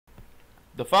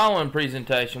The following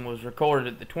presentation was recorded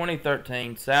at the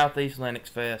 2013 SouthEast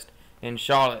LinuxFest in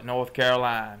Charlotte, North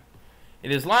Carolina.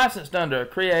 It is licensed under a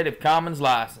Creative Commons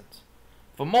license.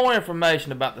 For more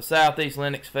information about the SouthEast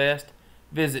LinuxFest,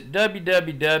 visit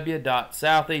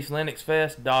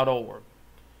www.southeastlinuxfest.org.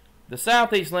 The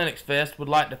SouthEast LinuxFest would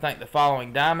like to thank the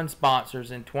following diamond sponsors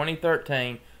in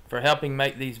 2013 for helping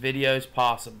make these videos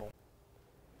possible.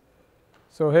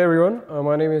 So hey everyone,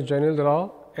 my name is Jayneil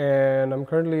Dalal, and I'm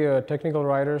currently a technical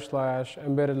writer /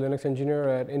 embedded Linux engineer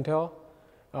at Intel.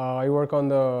 I work on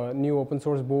the new open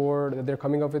source board that they're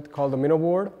coming up with called the Minnow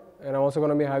board, and I'm also going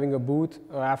to be having a booth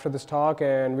after this talk,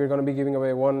 and we're going to be giving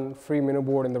away one free Minnow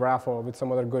board in the raffle with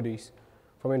some other goodies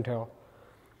from Intel.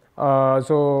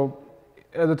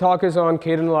 The talk is on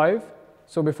Kdenlive.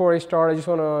 So before I start, I just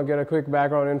want to get a quick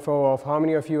background info of how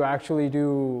many of you actually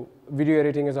do video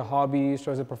editing as a hobbyist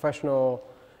or as a professional,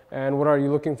 and what are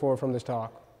you looking for from this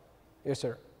talk? Yes,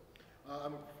 sir.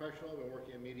 I'm a professional. I've been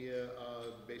working in media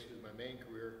basically as my main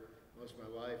career most of my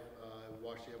life. I've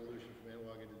watched the evolution from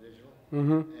analog into digital.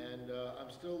 And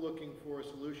I'm still looking for a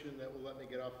solution that will let me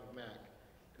get off of Mac,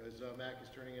 because Mac is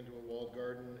turning into a walled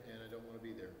garden and I don't want to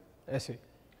be there. I see.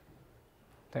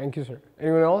 Thank you, sir.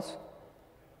 Anyone else?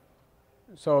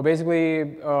 So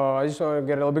basically, I just want to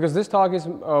get it, because this talk is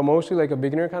mostly like a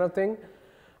beginner kind of thing.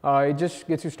 It just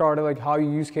gets you started, like how you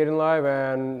use Kdenlive,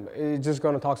 and it's just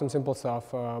going to talk some simple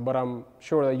stuff. But I'm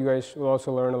sure that you guys will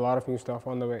also learn a lot of new stuff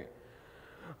on the way.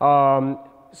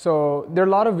 So there are a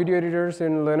lot of video editors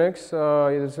in Linux.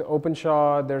 There's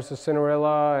OpenShot, there's a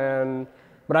Cinderella,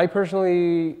 but I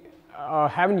personally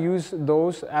haven't used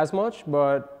those as much.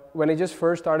 But when I just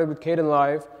first started with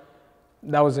Kdenlive,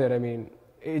 that was it. I mean,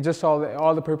 it just solved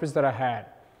all the purpose that I had.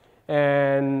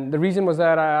 And the reason was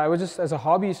that I was just, as a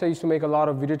hobbyist, I used to make a lot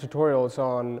of video tutorials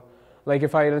on, like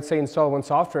if I, let's say, install one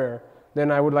software,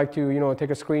 then I would like to, take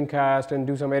a screencast and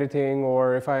do some editing,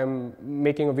 or if I'm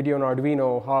making a video on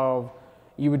Arduino, how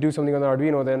you would do something on the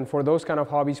Arduino. Then for those kind of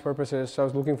hobbies purposes, I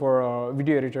was looking for a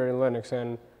video editor in Linux,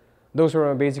 and those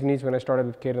were my basic needs when I started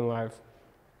with Kdenlive.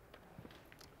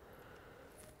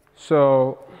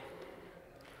 So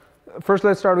first,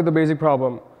 let's start with the basic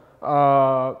problem.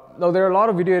 Now, there are a lot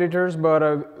of video editors, but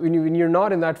when you're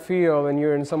not in that field and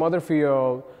you're in some other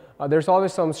field, there's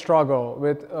always some struggle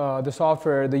with the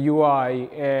software, the UI,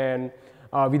 and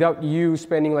without you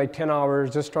spending like 10 hours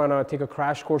just trying to take a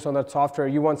crash course on that software,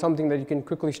 you want something that you can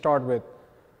quickly start with.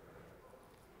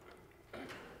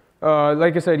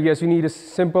 Like I said, yes, you need a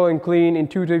simple and clean,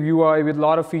 intuitive UI with a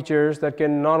lot of features that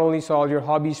can not only solve your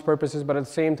hobby's purposes, but at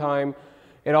the same time,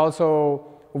 it also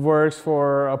works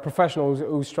for a professional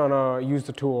who's trying to use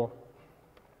the tool.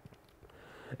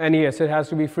 And yes, it has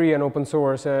to be free and open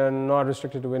source and not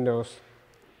restricted to Windows.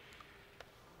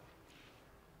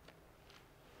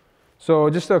 So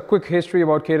just a quick history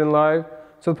about Kdenlive.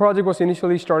 So the project was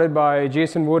initially started by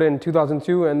Jason Wood in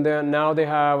 2002, and then now they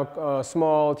have a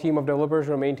small team of developers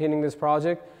who are maintaining this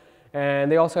project.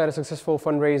 And they also had a successful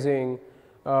fundraising,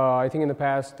 I think in the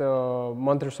past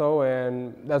month or so,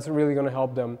 and that's really going to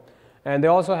help them. And they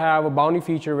also have a bounty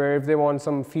feature where if they want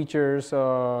some features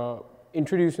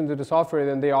introduced into the software,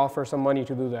 then they offer some money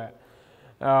to do that.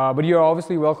 But you're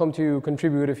obviously welcome to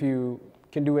contribute if you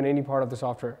can do in any part of the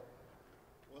software.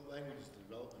 What language is the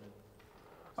development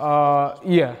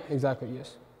in? Yeah, exactly,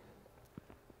 yes.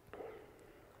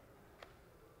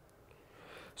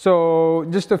 So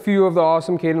just a few of the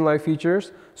awesome Kdenlive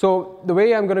features. So the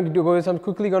way I'm going to do is I'm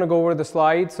quickly going to go over the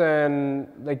slides and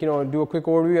do a quick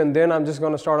overview, and then I'm just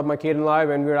going to start up my Kdenlive,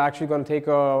 and we're actually going to take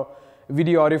a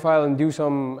video audio file and do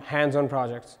some hands-on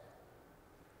projects.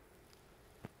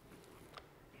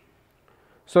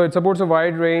 So it supports a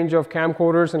wide range of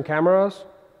camcorders and cameras.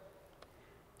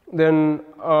 Then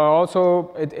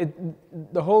also,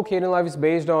 the whole Kdenlive is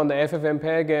based on the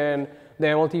FFmpeg and the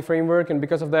MLT framework, and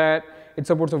because of that, it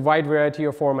supports a wide variety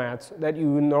of formats that you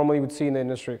normally would see in the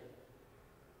industry.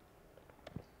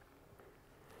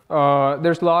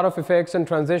 There's a lot of effects and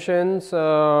transitions.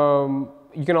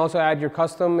 You can also add your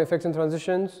custom effects and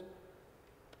transitions.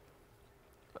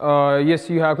 Yes,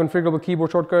 you have configurable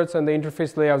keyboard shortcuts and the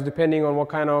interface layouts. Depending on what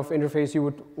kind of interface you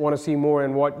would want to see more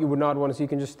and what you would not want to see, you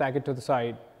can just stack it to the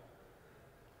side.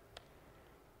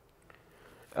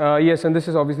 Yes, and this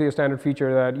is obviously a standard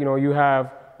feature that you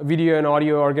have video and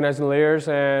audio organized in layers,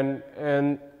 and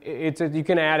you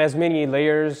can add as many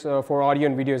layers for audio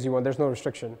and video as you want. There's no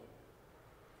restriction.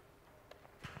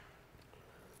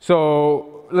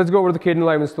 So let's go over the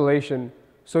Kdenlive installation.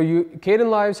 So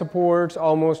Kdenlive supports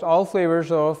almost all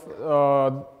flavors of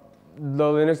the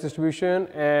Linux distribution,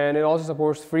 and it also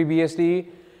supports FreeBSD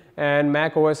and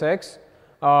Mac OS X.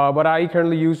 but I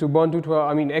currently use Ubuntu 12,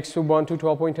 I mean X Ubuntu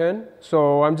 12.10.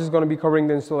 So I'm just going to be covering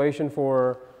the installation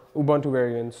for Ubuntu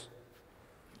variants.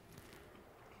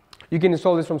 You can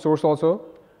install this from source also.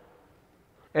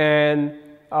 And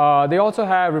they also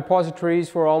have repositories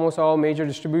for almost all major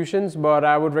distributions, but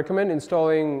I would recommend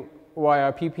installing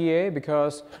via PPA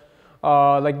because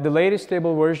like the latest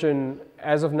stable version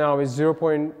as of now is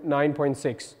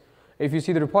 0.9.6. If you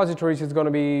see the repositories, it's going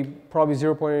to be probably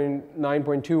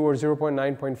 0.9.2 or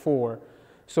 0.9.4.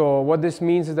 So what this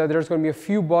means is that there's going to be a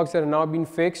few bugs that have now been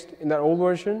fixed in that old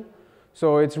version.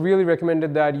 So it's really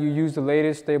recommended that you use the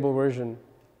latest stable version.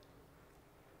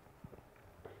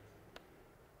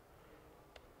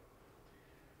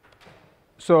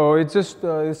 So it's just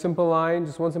a simple line,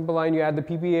 just one simple line. You add the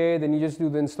PPA, then you just do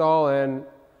the install, and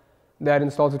that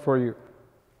installs it for you.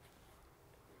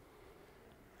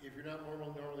 If you're not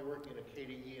normally working in a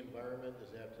KDE environment, does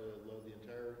it have to load the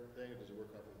entire thing, or does it work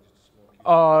off of just a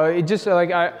small key? It just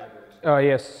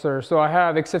yes, sir. So I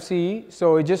have XFCE,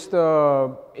 so it just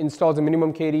installs the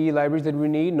minimum KDE libraries that we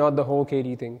need, not the whole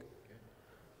KDE thing.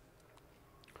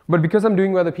 But because I'm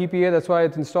doing by the PPA, that's why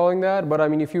it's installing that. But I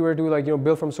mean, if you were to like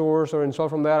build from source or install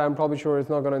from that, I'm probably sure it's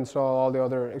not going to install all the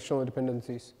other external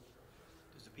dependencies.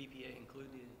 Does the PPA include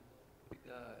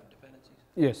the dependencies?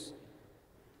 Yes.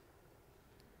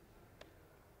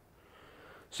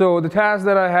 So the task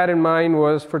that I had in mind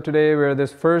was for today, where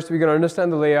this first we're going to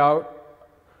understand the layout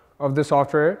of the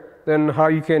software, then how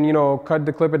you can cut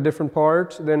the clip at different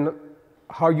parts, then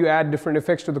how you add different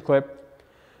effects to the clip.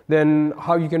 Then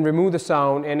how you can remove the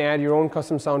sound and add your own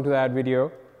custom sound to that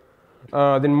video.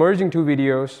 Then merging two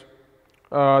videos.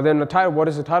 Then the title, what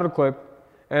is the title clip?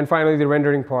 And finally the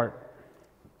rendering part.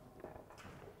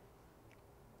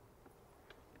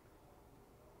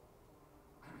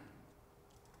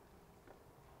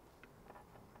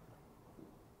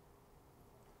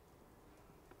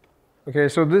 Okay,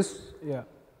 so this,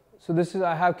 So this is,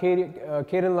 I have Kdenlive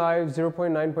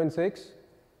 0.9.6.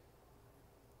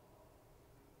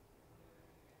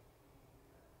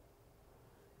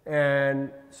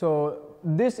 And so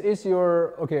this is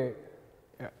your, okay,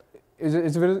 yeah.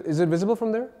 Is it visible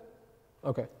from there?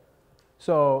 Okay.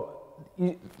 So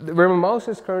where my mouse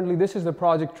is currently, this is the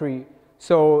project tree.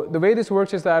 So the way this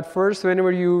works is that first,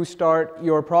 whenever you start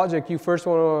your project, you first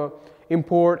want to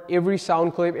import every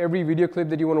sound clip, every video clip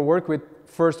that you want to work with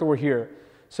first over here.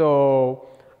 So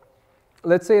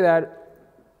let's say that,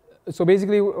 so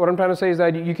basically what I'm trying to say is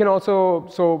that you can also,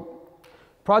 so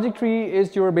project tree is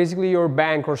basically your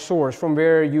bank or source from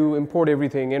where you import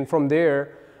everything, and from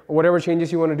there, whatever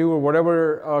changes you want to do or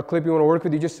whatever clip you want to work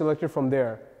with, you just select it from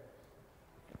there.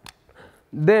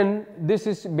 Then this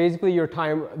is basically your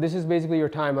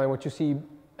timeline, what you see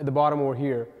at the bottom over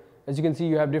here. As you can see,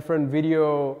 you have different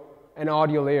video and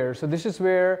audio layers. So this is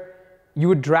where you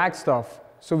would drag stuff.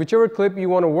 So whichever clip you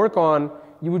want to work on,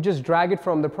 you would just drag it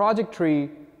from the project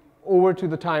tree over to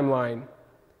the timeline.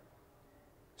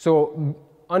 So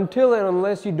until and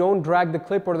unless you don't drag the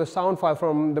clip or the sound file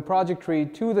from the project tree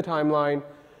to the timeline,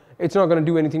 it's not going to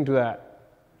do anything to that.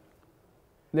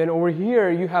 Then over here,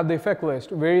 you have the effect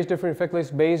list, various different effect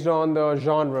lists based on the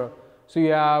genre. So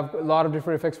you have a lot of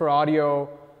different effects for audio,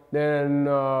 then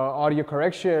audio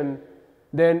correction.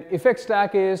 Then effect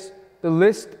stack is the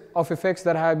list of effects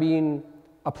that have been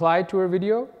applied to a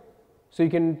video. So you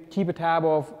can keep a tab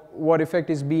of what effect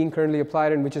is being currently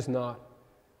applied and which is not.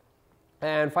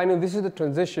 And finally, this is the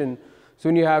transition. So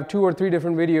when you have 2 or 3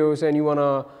 different videos and you want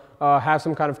to have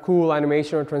some kind of cool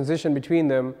animation or transition between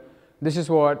them, this is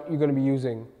what you're going to be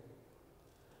using.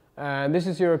 And this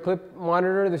is your clip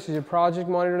monitor, this is your project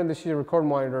monitor, and this is your record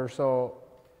monitor. So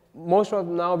most of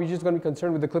now we're just going to be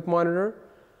concerned with the clip monitor.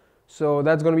 So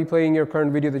that's going to be playing your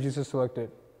current video that you just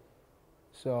selected.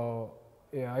 So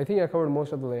yeah, I think I covered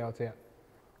most of the layouts, yeah.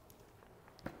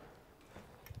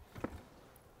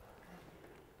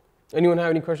 Anyone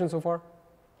have any questions so far?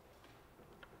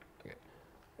 Okay.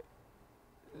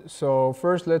 So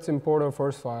first, let's import our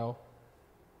first file.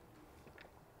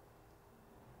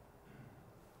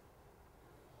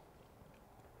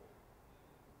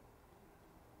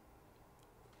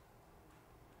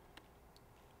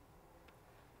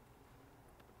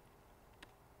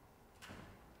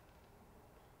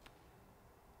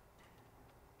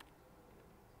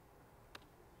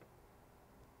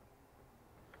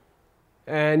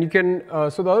 And you can,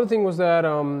 so the other thing was that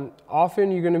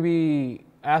often you're going to be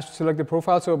asked to select the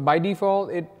profile. So by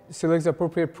default, it selects the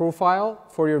appropriate profile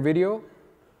for your video,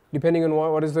 depending on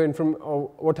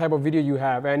what type of video you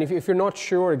have. And if you're not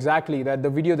sure exactly that the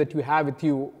video that you have with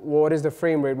you, what is the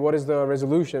frame rate, what is the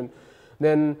resolution,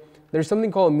 then there's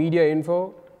something called media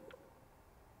info.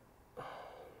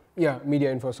 Yeah,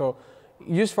 media info. So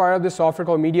you just fire up this software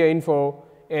called media info,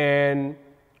 and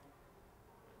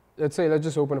let's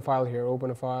just open a file here.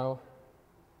 Open a file.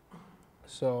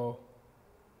 So,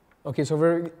 okay, so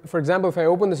for example, if I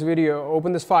open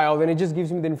this file, then it just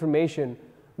gives me the information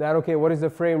that, okay, what is the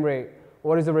frame rate,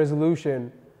 what is the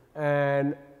resolution,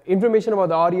 and information about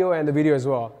the audio and the video as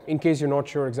well, in case you're not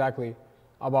sure exactly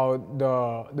about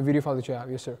the video file that you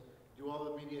have. Yes, sir. Do all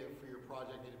the media for your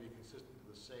project need to be consistent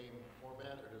to the same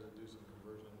format, or does it do some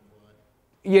conversion on the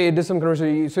fly? Yeah, it does some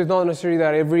conversion. So it's not necessarily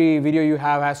that every video you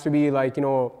have has to be like, you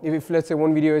know, if let's say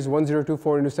one video is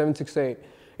 1024 into 768,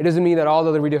 it doesn't mean that all the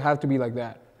other videos have to be like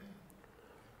that.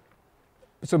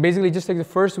 So basically just take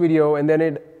the first video and then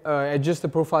it adjusts the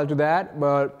profile to that,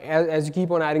 but as you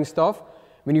keep on adding stuff,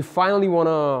 when you finally want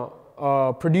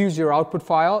to produce your output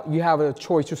file, you have a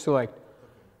choice to select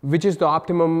which is the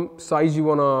optimum size you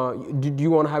want to, do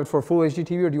you want to have it for full HD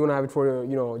TV, or do you want to have it for,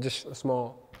 you know, just a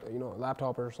small, you know,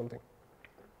 laptop or something.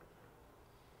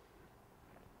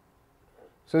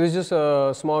 So this is just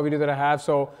a small video that I have.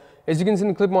 So as you can see in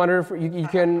the clip monitor, you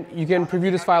can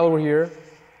preview this file over here.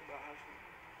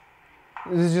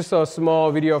 This is just a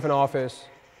small video of an office.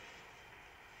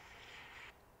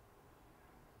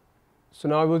 So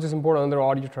now we'll just import another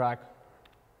audio track.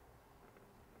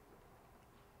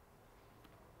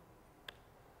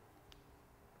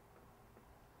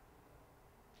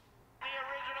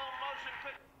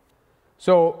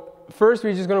 So first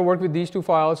we're just going to work with these two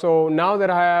files. So now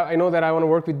that I know that I want to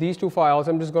work with these two files,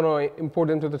 I'm just going to import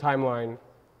them to the timeline.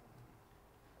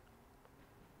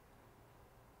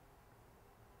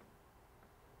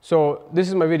 So this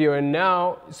is my video, and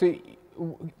now, so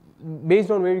based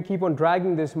on where you keep on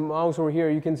dragging this mouse over here,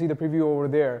 you can see the preview over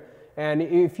there. And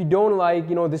if you don't like,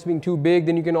 you know, this being too big,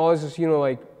 then you can always just, you know,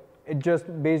 like adjust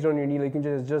based on your need. Like you can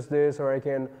just adjust this, or I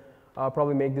can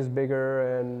probably make this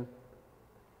bigger and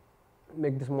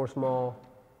make this more small.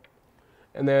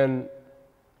 And then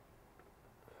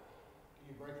Can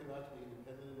you break them out to be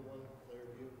independent into one player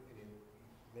view? Can you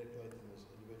manipulate them as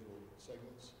individual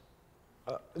segments?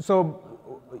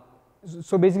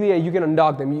 So basically, you can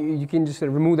undock them. You can just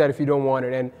remove that if you don't want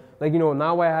it. And like, you know,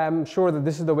 now I'm sure that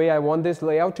this is the way I want this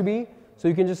layout to be. So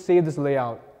you can just save this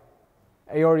layout.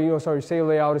 Or, you know, sorry, save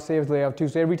layout, save layout too.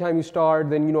 So every time you start,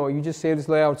 then, you know, you just save this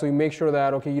layout. So you make sure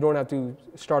that, okay, you don't have to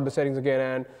start the settings again.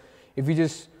 And if you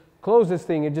just close this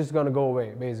thing, it's just going to go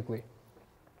away, basically.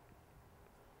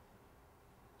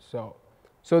 So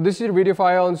this is your video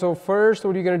file. And so first,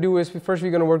 what you're going to do is, first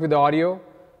we're going to work with the audio.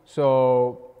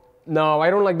 So now I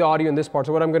don't like the audio in this part.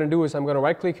 So what I'm going to do is I'm going to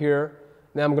right click here.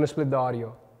 Then I'm going to split the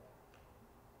audio.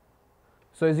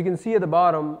 So as you can see at the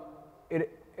bottom,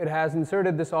 it has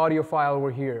inserted this audio file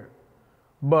over here.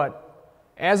 But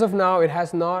as of now, it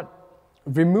has not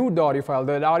removed the audio file.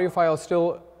 The audio file is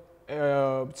still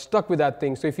stuck with that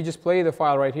thing. So if you just play the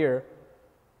file right here,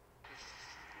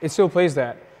 it still plays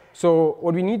that. So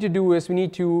what we need to do is we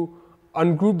need to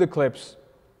ungroup the clips.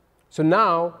 So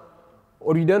now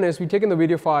what we've done is we've taken the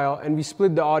video file and we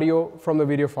split the audio from the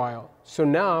video file. So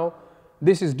now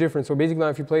this is different. So basically now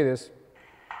if you play this,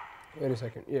 wait a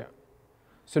second, yeah.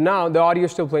 So now the audio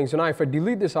is still playing. So now if I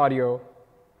delete this audio,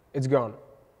 it's gone.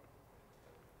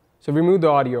 So remove the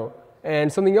audio.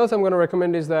 And something else I'm going to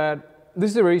recommend is that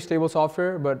this is a very stable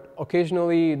software, but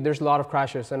occasionally there's a lot of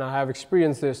crashes, and I have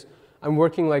experienced this. I'm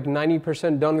working like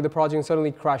 90% done with the project and suddenly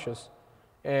it crashes.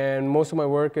 And most of my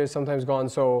work is sometimes gone.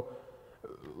 So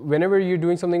whenever you're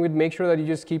doing something with, make sure that you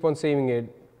just keep on saving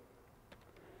it.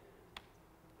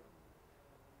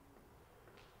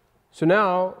 So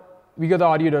now we got the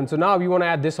audio done. So now we want to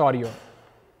add this audio.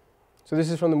 So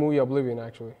this is from the movie Oblivion,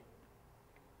 actually.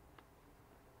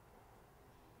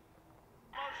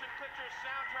 Motion picture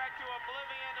soundtrack to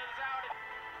Oblivion is out.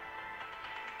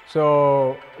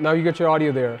 So now you got your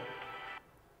audio there.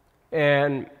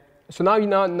 And so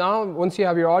now once you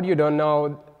have your audio done,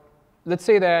 now let's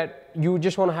say that you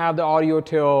just want to have the audio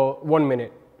till 1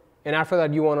 minute. And after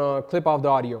that, you want to clip off the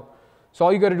audio. So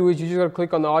all you got to do is you just got to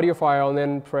click on the audio file and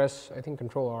then press, I think,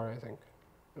 Control R, I think.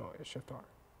 No, it's Shift R.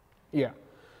 Yeah.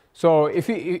 So if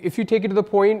you take it to the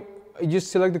point, you just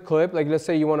select the clip. Like let's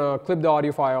say you want to clip the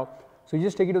audio file. So you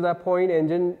just take it to that point, and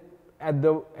then at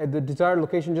the desired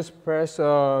location, just press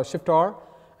Shift R,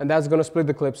 and that's going to split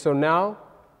the clip. So now,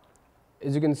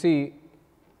 as you can see,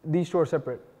 these two are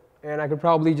separate. And I could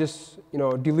probably just, you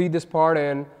know, delete this part,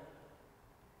 and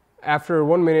after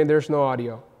 1 minute, there's no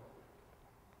audio.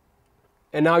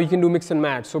 And now you can do mix and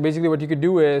match. So basically what you could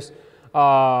do is,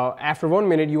 after 1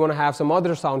 minute, you want to have some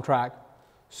other soundtrack.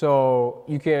 So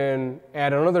you can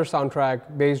add another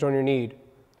soundtrack based on your need.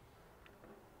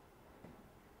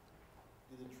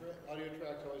 Do the audio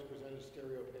tracks always present as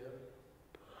stereo pair?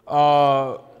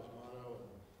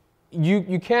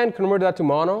 You can convert that to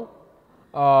mono,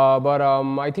 but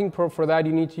I think for that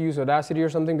you need to use Audacity or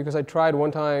something, because I tried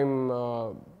one time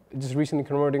just recently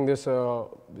converting this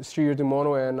stereo to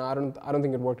mono, and I don't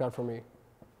think it worked out for me.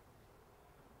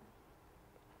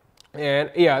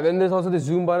 And yeah, then there's also the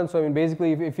zoom button. So I mean,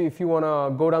 basically, if you want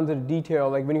to go down to the detail,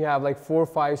 like when you have like 4,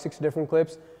 5, 6 different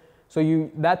clips, so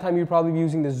that time you'd probably be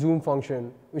using the zoom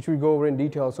function, which we go over in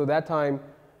detail. So that time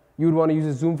you would want to use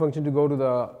the zoom function to go to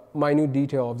the minute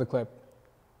detail of the clip.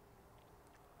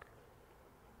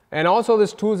 And also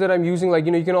there's tools that I'm using, like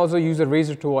you can also use the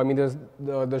razor tool. I mean, there's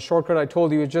the shortcut I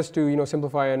told you is just to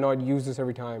simplify and not use this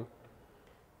every time.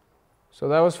 So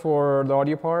that was for the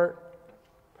audio part.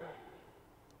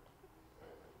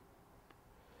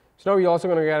 So now we're also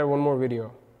going to get one more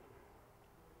video.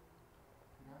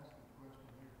 Can I ask a question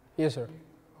here? Yes, sir. A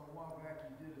while back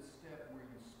you did a step where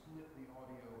you split the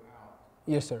audio out.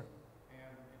 Yes, sir.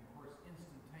 And of course,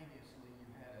 instantaneously you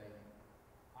had an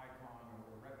icon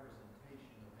or a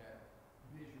representation of that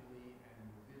visually,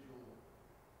 and visual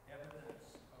evidence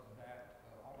of that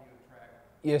audio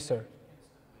track. Yes, sir.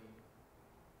 Instantly.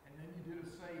 And then you did a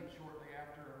save shortly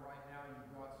after, and right now you've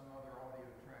got some other audio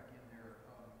track in there.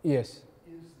 Yes.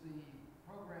 Is the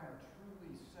program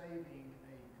truly saving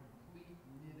a complete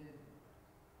knitted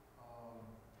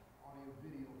audio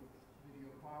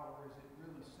video file, or is it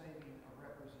really saving a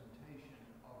representation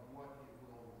of what it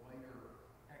will later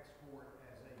export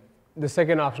as a? The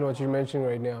second option, what you're mentioning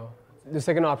right now. The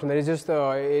second option, that is just,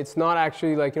 it's not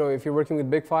actually like, if you're working with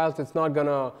big files, it's not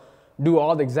gonna do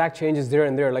all the exact changes there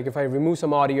and there. Like if I remove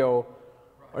some audio,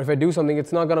 or if I do something,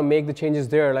 it's not gonna make the changes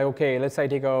there. Like, okay, let's say I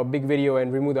take a big video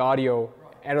and remove the audio,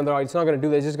 add another audio. It's not gonna do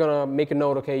that. It's just gonna make a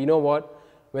note, okay, you know what?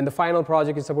 When the final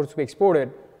project is supposed to be exported,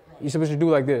 you're supposed to do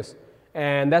like this.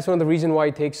 And that's one of the reasons why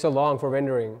it takes so long for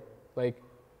rendering. Like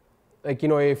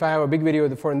if I have a big video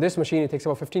in this machine, it takes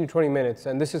about 15 to 20 minutes,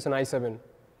 and this is an i7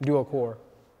 dual core.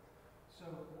 So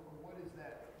what is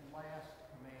that last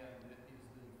command that is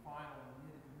the final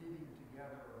knitting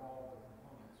together of all the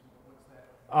components? What's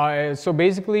that? So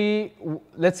basically,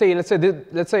 let's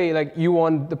say like you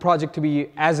want the project to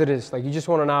be as it is. Like you just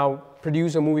want to now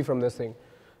produce a movie from this thing.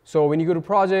 So when you go to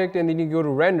project and then you go to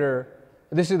render,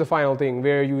 this is the final thing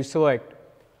where you select.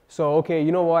 So okay,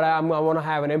 you know what? I want to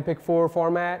have an MPEG-4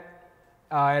 format,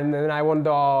 and then I want the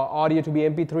audio to be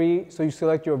MP3. So you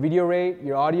select your video rate,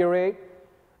 your audio rate,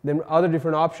 then other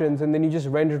different options, and then you just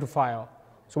render to file.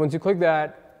 So once you click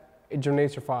that, it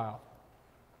generates your file.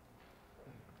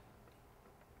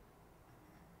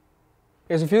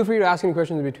 Yeah, so feel free to ask any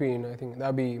questions in between. I think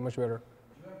that'd be much better.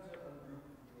 Do you have to ungroup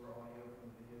your audio from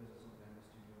the videos as something I'm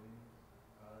used to doing?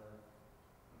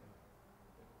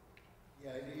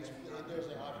 Yeah, there's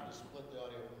an option to split the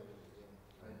audio from the video.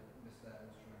 I missed that.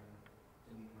 I was trying to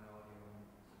delete my audio and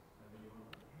my video.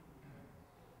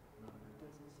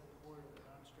 Does it support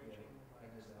time stretching, like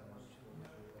slow motion?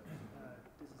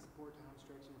 Does it support time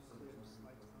stretching clips,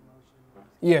 like slow motion?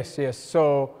 Yes, yes.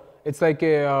 So it's like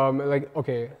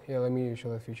okay, yeah. Let me show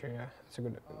that feature. Yeah, it's a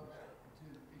good. To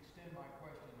extend my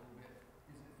question a little bit,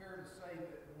 is it fair to say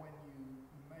that when you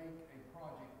make a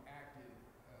project active,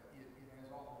 it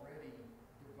has already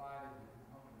divided the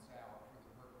components out for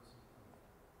the purpose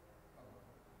of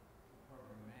the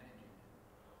program managing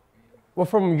it? Well,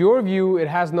 from your view, it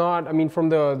has not. I mean, from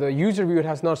the user view, it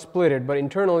has not split it, but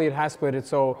internally, it has split it.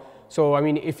 So I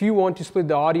mean, if you want to split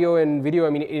the audio and video, I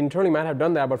mean, it internally might have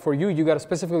done that, but for you, you got to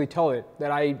specifically tell it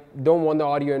that I don't want the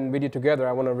audio and video together.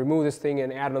 I want to remove this thing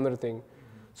and add another thing.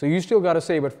 So you still got to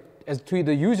say, but as to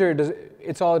the user,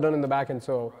 it's all done in the back end.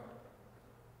 So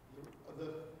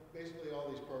Basically, all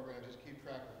these programs just keep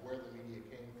track of where the media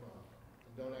came from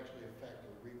and don't actually affect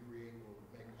or recreate or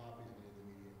make copies of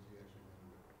any of the media until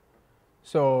you actually render it.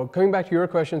 So coming back to your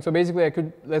question, so basically I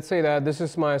could, let's say that this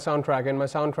is my soundtrack, and my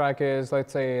soundtrack is,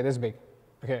 let's say, this big,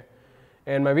 okay?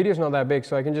 And my video is not that big,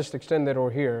 so I can just extend it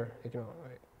over here, right?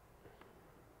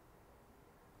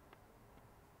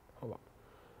 Hold on.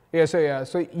 Yeah,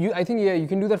 so I think you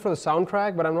can do that for the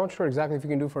soundtrack, but I'm not sure exactly if you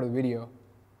can do it for the video.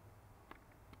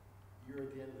 You're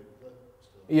at the end of the clip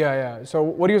still. Yeah. So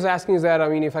what he was asking is that, I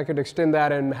mean, if I could extend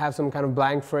that and have some kind of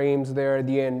blank frames there at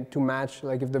the end to match,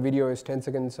 like if the video is 10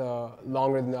 seconds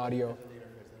longer than the audio.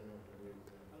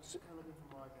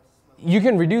 You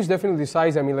can reduce definitely the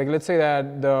size. I mean, like let's say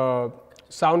that the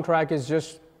soundtrack is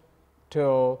just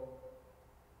till,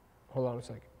 hold on a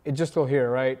second, it's just till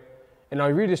here, right? And now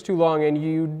read is too long and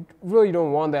you really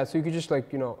don't want that, so you could just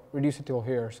reduce it till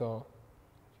here, so.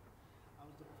 I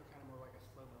was looking for kind of more like a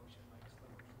slow motion slam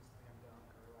dunk,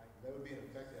 or like. That would be an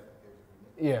effect application.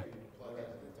 Yeah. Apply that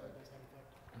to the effect.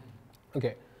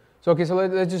 Okay, So okay, so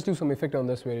let's just do some effect on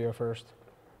this video first.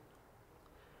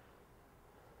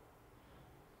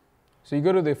 So you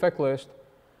go to the effect list,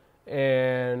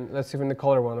 and let's see from the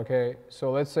color one, okay?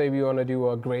 So let's say we want to do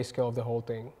a grayscale of the whole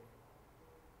thing.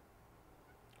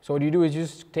 So what you do is you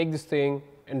just take this thing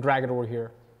and drag it over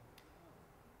here.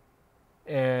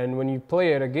 And when you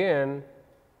play it again,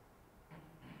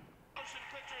 Motion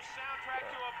picture soundtrack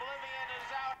to Oblivion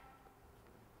is out.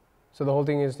 so the whole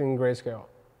thing is in grayscale.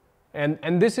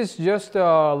 And this is just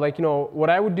like, you know,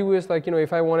 what I would do is like, you know,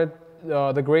 if I wanted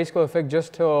the grayscale effect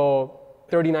just till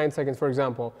 39 seconds, for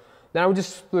example, then I would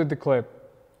just split the clip.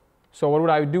 So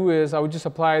what I would do is I would just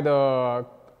apply the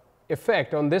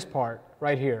effect on this part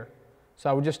right here. So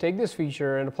I would just take this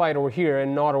feature and apply it over here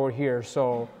and not over here.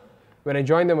 So when I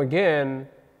join them again,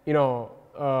 you know,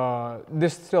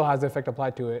 this still has the effect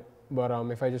applied to it. But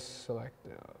if I just select,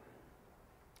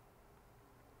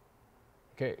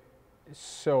 okay.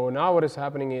 So now what is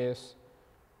happening is,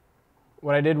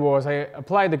 what I did was I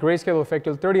applied the grayscale effect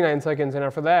till 39 seconds, and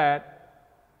after that,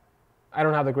 I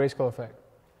don't have the grayscale effect.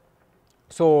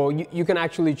 So you can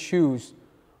actually choose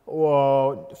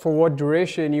for what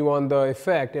duration you want the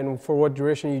effect and for what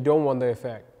duration you don't want the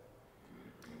effect.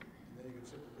 And then you can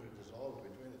simply put a dissolve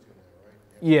between the two now, right?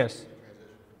 Yes.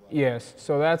 Yes.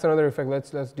 So that's another effect.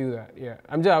 Let's do that. Yeah.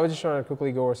 I was just trying to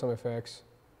quickly go over some effects.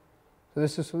 So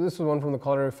this is one from the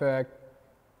color effect.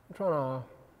 I'm trying to.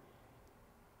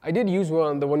 I did use the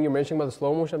one you're mentioning about the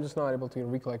slow motion. I'm just not able to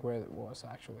recollect where it was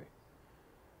actually.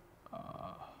 For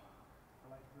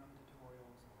like room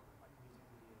tutorials or like music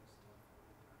videos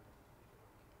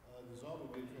stuff. Dissolve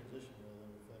would be a transition rather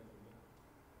than effect.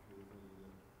 If you're looking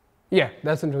at it. Yeah,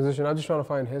 that's in transition. I'm just trying to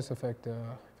find his effect. If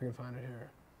I can find it here.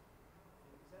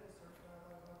 Is that a search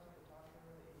dialog box at the top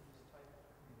there that you just type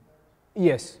in?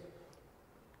 Yes.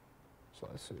 So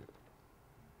let's see.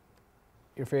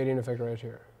 Your fading effect right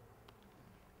here.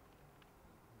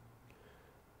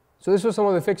 So this was some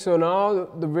of the effects. So now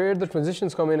where the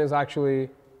transitions come in is actually,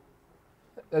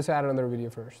 let's add another video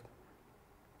first.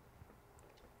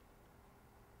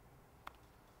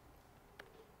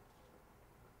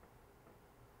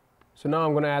 So now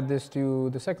I'm going to add this to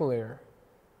the second layer.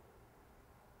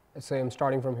 Let's say I'm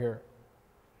starting from here.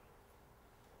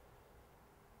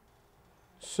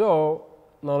 So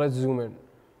now let's zoom in.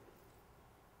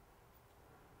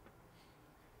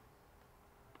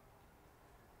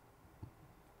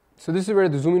 So this is where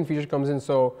the zoom in feature comes in.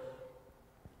 So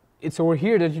it's over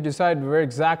here that you decide where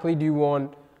exactly do you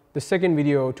want the second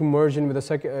video to merge in with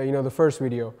the the first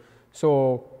video.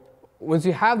 So once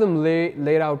you have them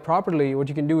laid out properly, what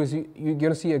you can do is you're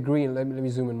going to see a green. Let me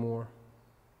zoom in more.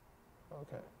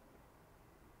 Okay.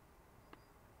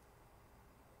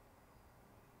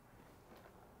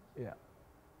 Yeah.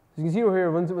 You can see over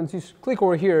here, once you click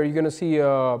over here, you're going to see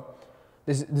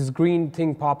this green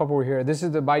thing pop up over here. This is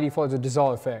by default, it's a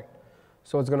dissolve effect.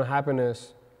 So what's going to happen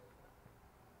is,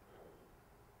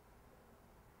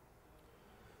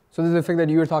 so this is the effect that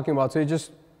you were talking about. So it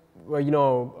just,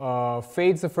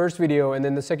 fades the first video, and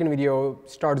then the second video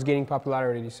starts gaining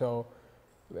popularity. So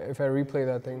if I replay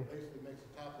that thing. Basically makes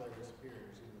the top layer disappear.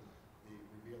 You see the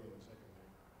reveal in the second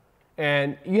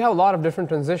layer. And you have a lot of different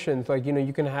transitions. Like,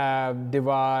 you can have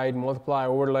divide, multiply,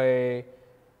 overlay.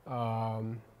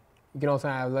 You can also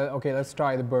have, okay, let's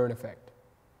try the burn effect.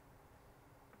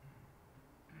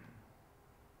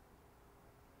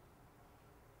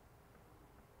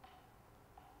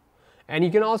 And you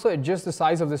can also adjust the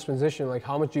size of this transition, like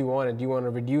how much do you want it? Do you want to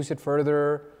reduce it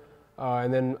further?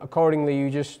 And then accordingly, you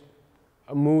just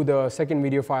move the second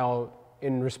video file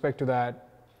in respect to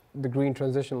the green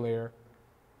transition layer.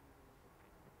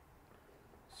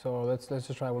 So let's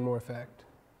just try one more effect.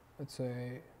 Let's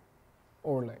say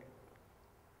overlay.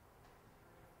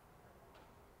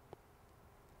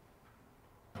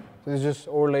 So this just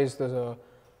overlays the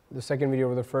second video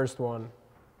over the first one.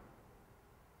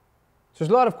 So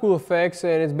there's a lot of cool effects,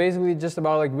 and it's basically just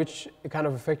about like which kind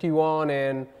of effect you want,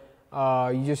 and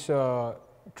you just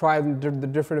try the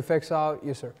different effects out.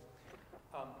 Yes, sir.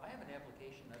 I have an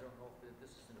application. I don't know if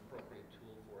this is an appropriate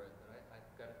tool for it, but I've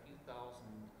got a few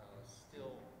thousand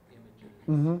still images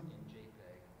in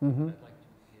JPEG. I'd like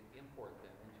to import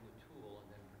them into a tool and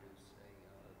then produce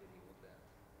a video of that.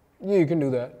 Yeah, you can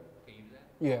do that. Can you do that?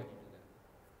 Yeah. How do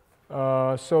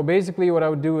you do that? So basically what I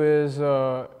would do is,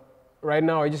 right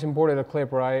now I just imported a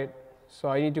clip, right? So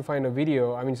I need to find a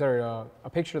video, a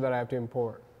picture that I have to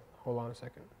import. Hold on a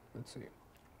second, let's see.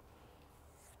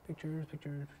 Pictures. I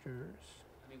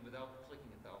mean, without clicking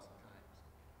 1,000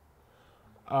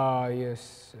 times.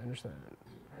 Yes, I understand.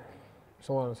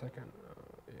 So hold on a second.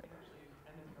 Yeah. Actually use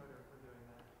encoder for doing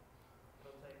that.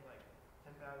 It'll take like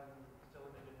 10,000 still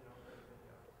images and it'll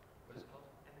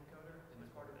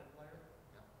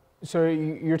So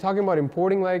you're talking about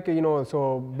importing, like, you know,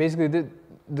 so basically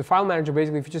the file manager,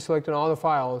 basically, if you just select on all the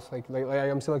files, like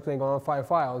I'm selecting all 5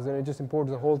 files, then it just imports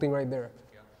the whole thing right there.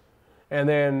 Yeah. And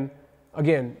then,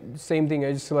 again, same thing,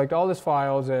 I just select all these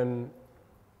files and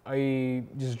I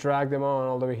just drag them on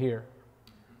all the way here.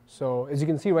 So as you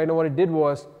can see right now, what it did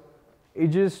was, it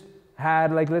just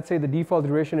had, like, let's say the default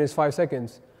duration is 5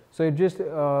 seconds. So it just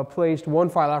placed one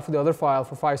file after the other file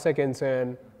for 5 seconds,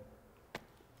 and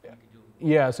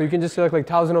yeah, so you can just select like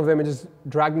 1,000 of them and just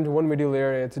drag them to one video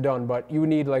layer and it's done. But you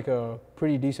need like a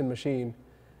pretty decent machine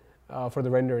for the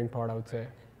rendering part, I would say.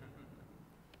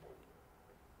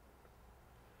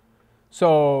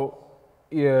 So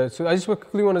yeah, so I just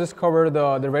quickly want to just cover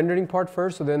the rendering part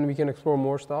first, so then we can explore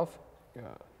more stuff. Yeah.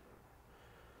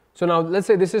 So now let's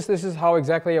say this is how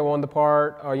exactly I want the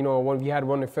part. You know, we had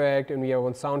one effect and we have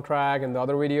one soundtrack and the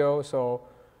other video. So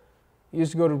you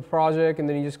just go to project and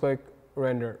then you just click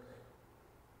render.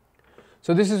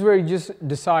 So this is where you just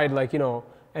decide, like, you know,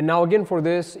 and now again for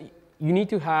this, you need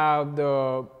to have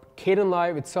the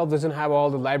Kdenlive itself doesn't have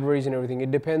all the libraries and everything. It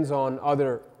depends on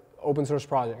other open source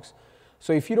projects.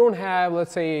 So if you don't have,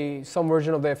 let's say, some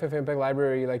version of the FFmpeg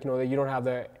library, like, you know, that you don't have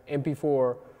the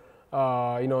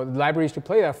MP4, you know, libraries to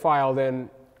play that file, then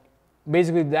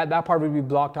basically that part will be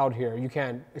blocked out here. You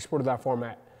can't export to that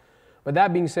format. But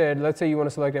that being said, let's say you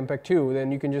want to select MPEG 2,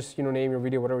 then you can just, you know, name your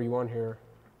video whatever you want here.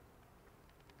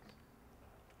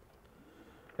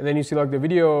 And then you select the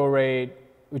video rate,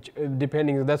 which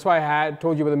depending, that's why I had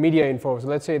told you about the media info. So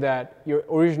let's say that your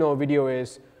original video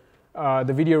is,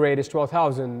 the video rate is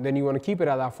 12,000, then you want to keep it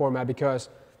at that format, because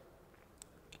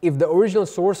if the original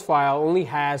source file only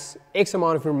has X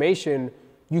amount of information,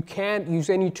 you can't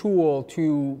use any tool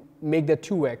to make that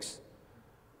 2X.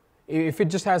 If it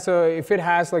just has if it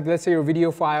has, like, let's say your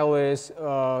video file is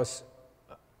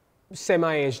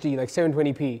semi-HD, like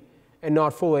 720p, and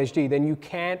not full HD, then you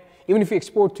can't, even if you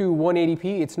export to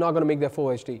 180p, it's not going to make that full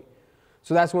HD.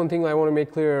 So that's one thing I want to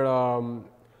make clear,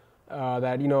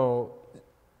 that, you know,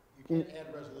 you can't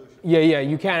add resolution. Yeah,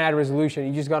 you can't add resolution.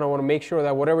 You just gotta want to make sure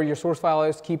that whatever your source file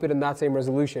is, keep it in that same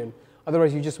resolution.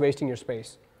 Otherwise, you're just wasting your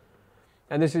space.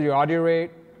 And this is your audio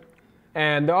rate.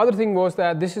 And the other thing was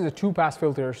that this is a 2-pass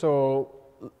filter. So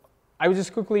I was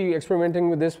just quickly experimenting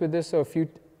with this a few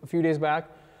days back.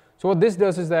 So what this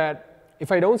does is that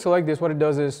if I don't select this, what it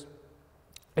does is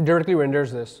it directly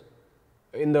renders this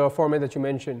in the format that you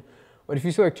mentioned. But if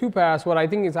you select 2-pass, what I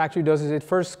think it actually does is in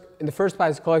the first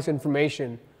pass, it collects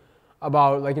information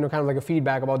about, like, you know, kind of like a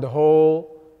feedback about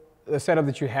the setup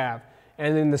that you have.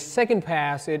 And in the second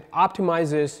pass, it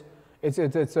optimizes its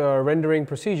a rendering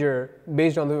procedure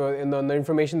based on the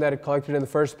information that it collected in the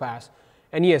first pass.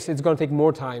 And yes, it's going to take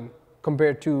more time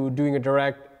compared to doing a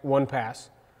direct 1 pass.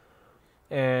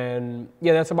 And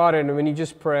yeah, that's about it. And when you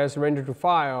just press render to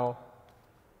file,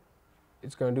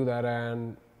 it's going to do that.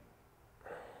 And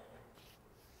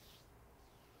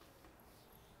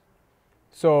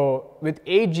so with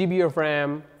 8 GB of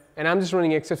RAM, and I'm just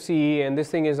running XFCE, and this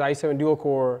thing is i7 dual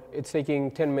core, it's taking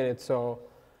 10 minutes, so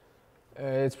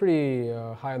it's pretty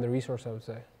high on the resource, I would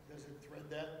say. Does it thread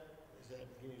that?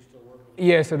 Can you still work with it?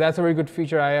 Yeah, so that's a very good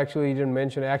feature I actually didn't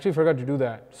mention. I actually forgot to do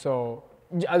that. So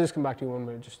I'll just come back to you 1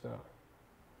 minute. Just oh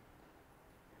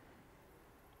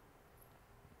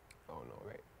no,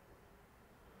 wait.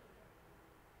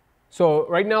 So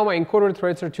right now my encoder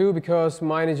threads are 2 because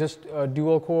mine is just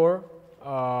dual core.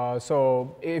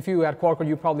 So if you had quad core,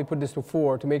 you probably put this to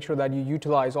 4 to make sure that you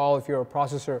utilize all of your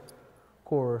processor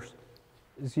cores.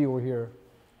 See over here,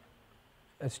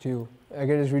 that's 2. I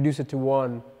can just reduce it to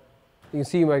 1. You can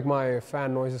see, like, my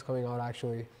fan noise is coming out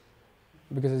actually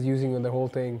because it's using the whole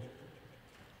thing.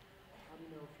 How do you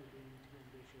know if you're being too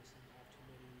ambitious and have too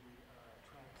many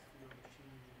tracks for your machine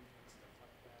and stuff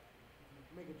like that? If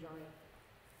you make a giant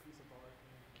piece of art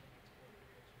and then you can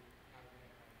export it out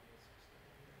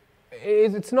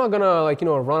of discs. It's not gonna, like, you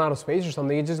know, run out of space or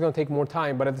something. It's just gonna take more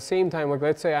time. But at the same time, like,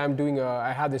 let's say I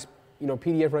have this, you know,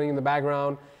 PDF running in the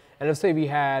background, and let's say we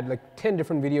had like 10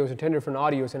 different videos or 10 different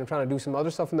audios, and I'm trying to do some other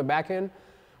stuff in the back end.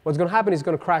 What's gonna happen is it's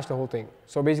gonna crash the whole thing.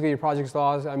 So basically, your project's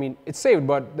lost. I mean, it's saved,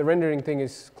 but the rendering thing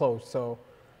is closed. So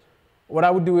what I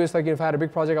would do is, like, if I had a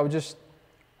big project, I would just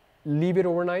leave it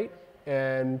overnight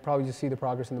and probably just see the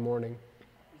progress in the morning. Is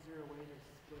there a way to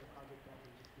split a project up and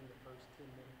just do the first 10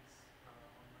 minutes on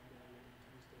Monday and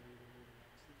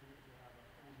Tuesday and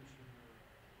then next week to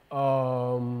have a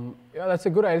full machine? Yeah, that's a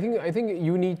good idea. I think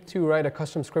you need to write a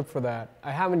custom script for that.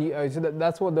 I haven't. So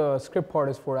that's what the script part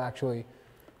is for, actually.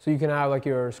 So you can have, like,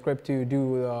 your script to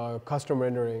do custom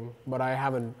rendering, but I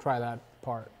haven't tried that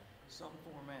part. Some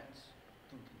formats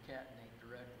can concatenate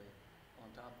directly on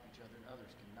top of each other, and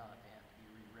others cannot. They have to be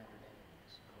re-rendered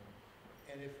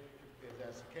And if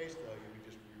that's the case, though, you would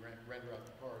just render out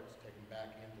the parts, take them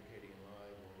back into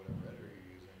Kdenlive or whatever editor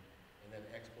you're using, and then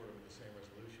export them at the same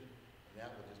resolution, and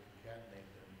that will just concatenate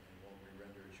them and won't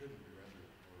re-render. It shouldn't re-render,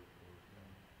 or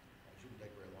it shouldn't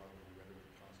take very long to re-render with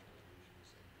the constant resolution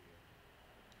the same video.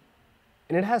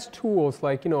 And it has tools,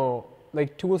 like, you know,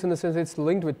 like tools in the sense it's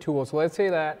linked with tools. So let's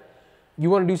say that you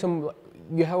want to do some,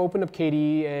 you have opened up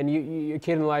KD and you're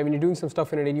Kdenlive and you're doing some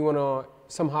stuff in it and you want to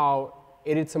somehow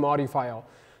edit some audio file.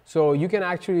 So you can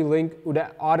actually link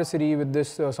that Audacity with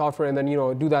this software and then, you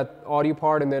know, do that audio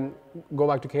part and then go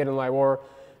back to Kdenlive. Or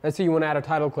let's say you want to add a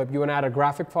title clip, you want to add a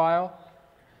graphic file.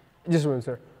 Just a minute,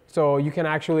 sir. So you can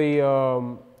actually,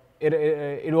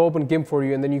 it'll open GIMP for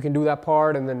you and then you can do that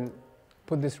part and then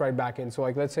put this right back in. So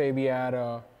like let's say we add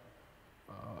a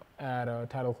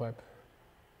title clip.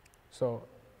 So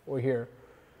over here.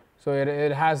 So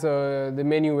it has the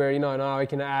menu where, you know, now I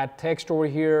can add text over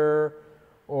here,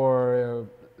 or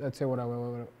let's say what I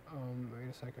want. Wait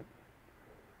a second.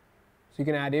 So you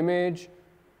can add image.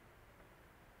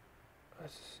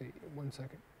 Let's see, 1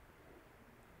 second.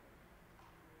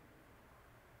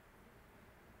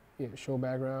 Yeah, show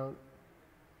background.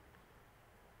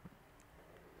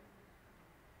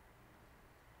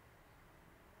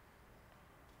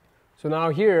 So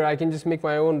now here I can just make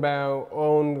my own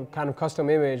kind of custom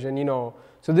image, and you know,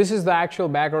 so this is the actual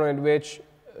background at which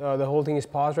the whole thing is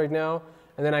paused right now,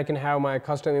 and then I can have my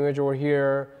custom image over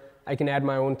here. I can add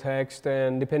my own text,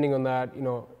 and depending on that, you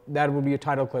know, that would be a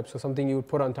title clip. So something you would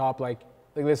put on top, like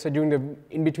let's say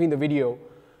in between the video,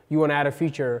 you want to add a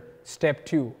feature, step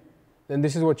 2. Then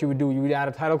this is what you would do. You would add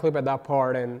a title clip at that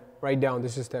part and write down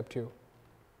this is step 2.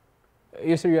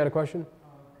 Yes, sir, you had a question?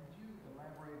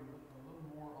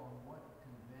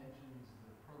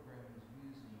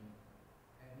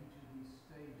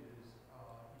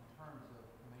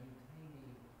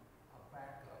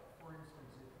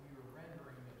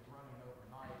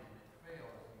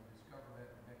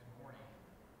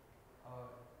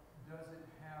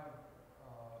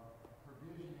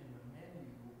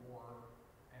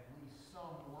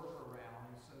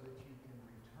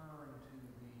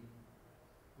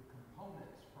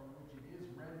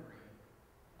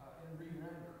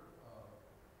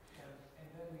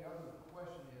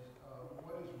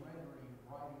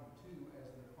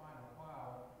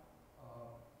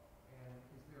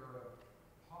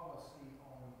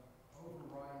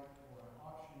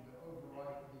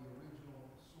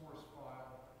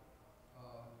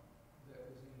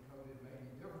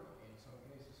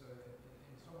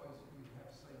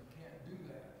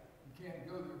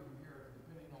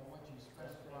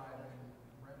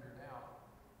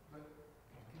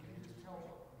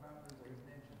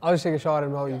 I'll just take a shot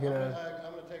and how you can.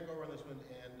 I'm going to take over on this one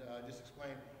and just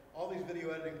explain. All these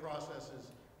video editing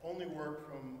processes only work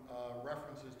from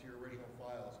references to your original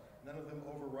files. None of them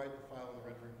overwrite the file in the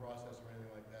rendering process or anything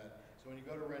like that. So when you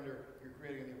go to render, you're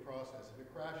creating a new process. If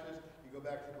it crashes, you go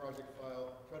back to the project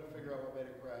file, try to figure out what made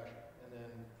it crash, and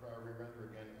then try to re-render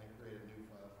again and create a new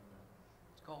file from there.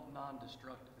 It's called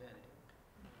non-destructive editing.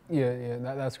 Yeah,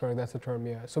 that's correct. That's the term.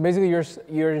 Yeah. So basically,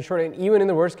 you're ensuring, even in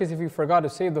the worst case, if you forgot to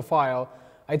save the file,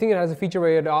 I think it has a feature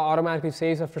where it automatically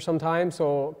saves after some time.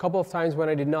 So a couple of times when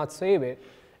I did not save it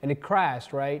and it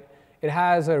crashed, right? It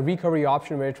has a recovery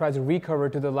option where it tries to recover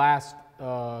to the last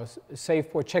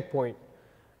save point, checkpoint,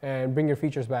 and bring your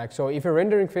features back. So if your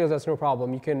rendering fails, that's no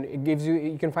problem. You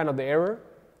can find out the error,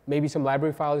 maybe some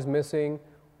library file is missing,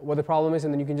 what the problem is,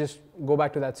 and then you can just go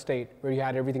back to that state where you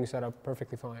had everything set up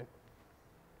perfectly fine.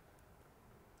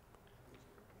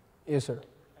 Yes, sir.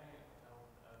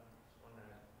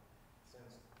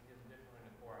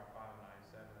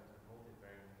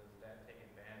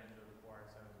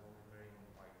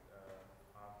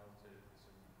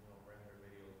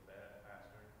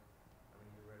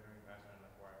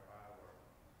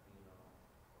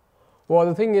 Well,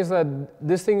 the thing is that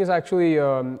this thing is actually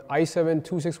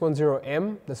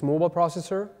i7-2610M, that's mobile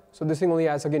processor. So this thing only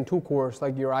has, again, 2 cores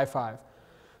like your i5.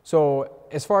 So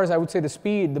as far as I would say the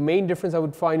speed, the main difference I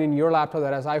would find in your laptop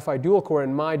that has i5 dual core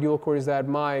and my dual core is that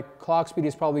my clock speed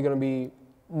is probably going to be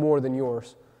more than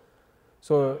yours.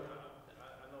 So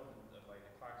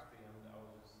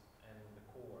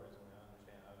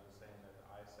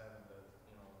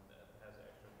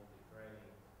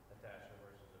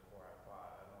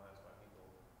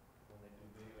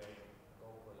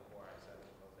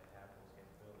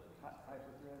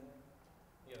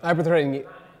hyper-threading.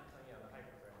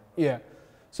 Yeah.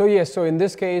 So yes, so in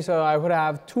this case, I would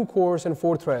have 2 cores and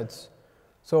 4 threads.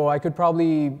 So I could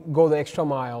probably go the extra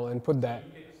mile and put that. So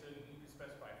you could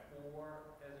specify 4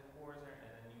 as a cores there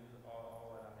and then use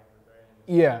all that hyper-threading?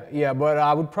 Yeah, but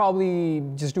I would probably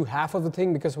just do half of the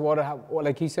thing because what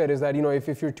like he said is that, you know,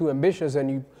 if you're too ambitious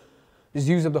and you just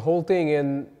use up the whole thing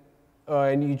and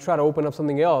you try to open up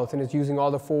something else and it's using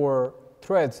all the 4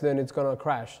 threads, then it's gonna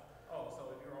crash. Oh, so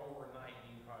if you're over 90, you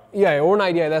probably... Yeah,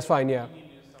 overnight, yeah, that's fine, yeah. You need to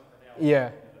do something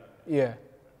else. Yeah.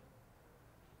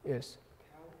 Yes.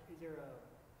 How is there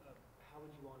how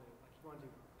would you want to, like, you want to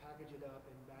package it up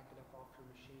and back it up off your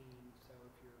machine, so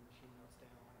if your machine melts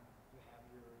down, you have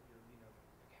your you know, like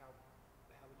how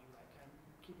would you like kind of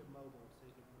keep it mobile so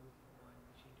you can move from one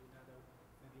machine to another?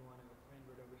 Maybe you want to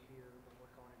render it over here, but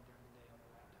work on it during the day on the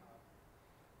laptop.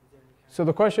 Is there any kind So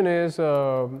the question is,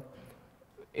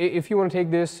 if you want to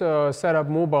take this setup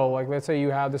mobile, like let's say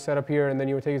you have the setup here and then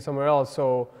you would take it somewhere else.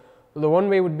 So the one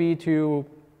way would be to,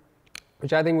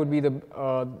 which I think would be the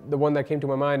one that came to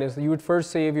my mind, is you would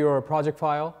first save your project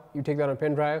file. You take that on a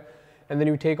pen drive, and then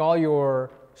you take all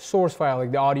your source file,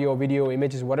 like the audio, video,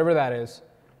 images, whatever that is,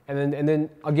 and then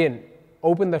again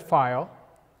open that file,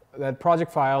 that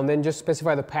project file, and then just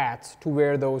specify the paths to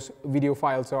where those video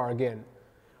files are again.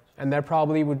 And that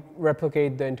probably would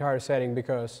replicate the entire setting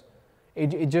because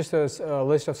it just has a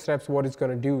list of steps what it's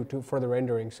going to do for the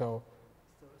rendering. So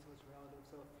it's relative.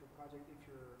 So if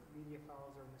your media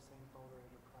files are in the same folder as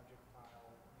your project file,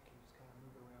 you can just kind of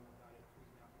move around without it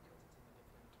freezing out because it's in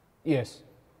a different. yes.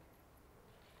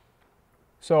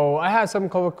 So I had some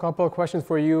couple of questions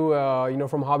for you, you know,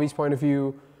 from hobby's point of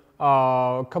view.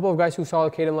 A couple of guys who saw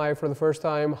Kdenlive for the first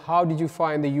time, how did you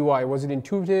find the UI? Was it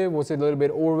intuitive? Was it a little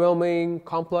bit overwhelming,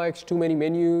 complex, too many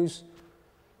menus?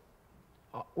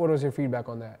 What was your feedback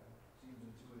on that? Seems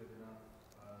intuitive enough.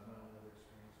 My own other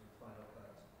experience with Final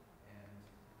Cut, and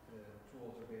the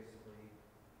tools are basically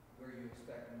where you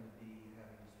expect them to be,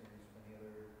 having experience with any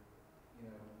other, you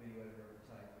know, video editor of the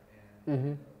type, and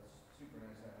it's super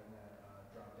nice having that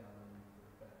drop down menu for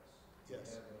effects.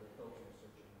 Yes. Have the filter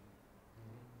searching.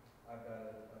 I've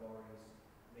already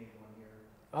made one here.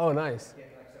 Oh, nice.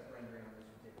 Yeah, except rendering on this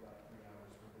would take about 3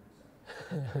 hours for 30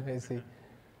 seconds. I see.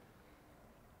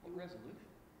 What resolution?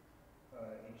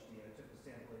 HD. I took the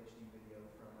sample HD video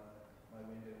from my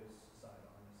Windows side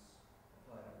on this,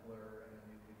 applied a blur and a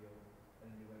new video and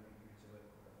a new MP3 to it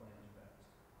with a flange effect.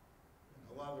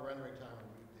 A lot of the rendering time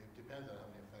depends on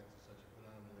how many effects and such you put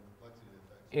on them and the complexity of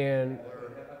the effects. And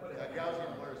That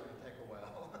Gaussian blur is going to take a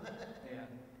while. And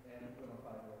put on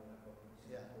 5 in that book.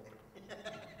 Yeah.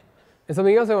 And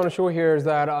something else I want to show here is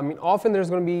that, I mean, often there's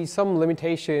going to be some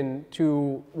limitation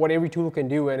to what every tool can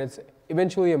do, and it's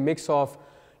eventually a mix of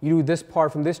you do this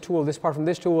part from this tool, this part from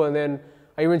this tool, and then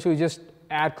I eventually just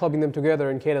add clubbing them together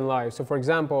in Kdenlive. So for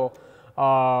example,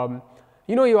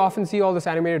 you know, you often see all this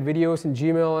animated videos in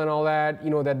Gmail and all that, you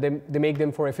know, that they make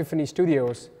them for Epiphany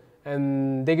Studios,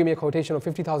 and they give me a quotation of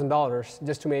 $50,000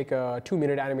 just to make a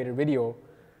 2-minute animated video.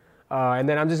 And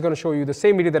then I'm just going to show you the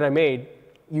same video that I made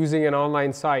using an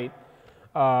online site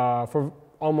for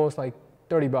almost like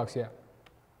 $30, yeah.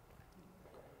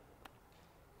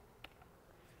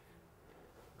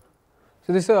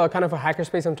 So this is kind of a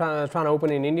hackerspace I'm trying to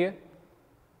open in India.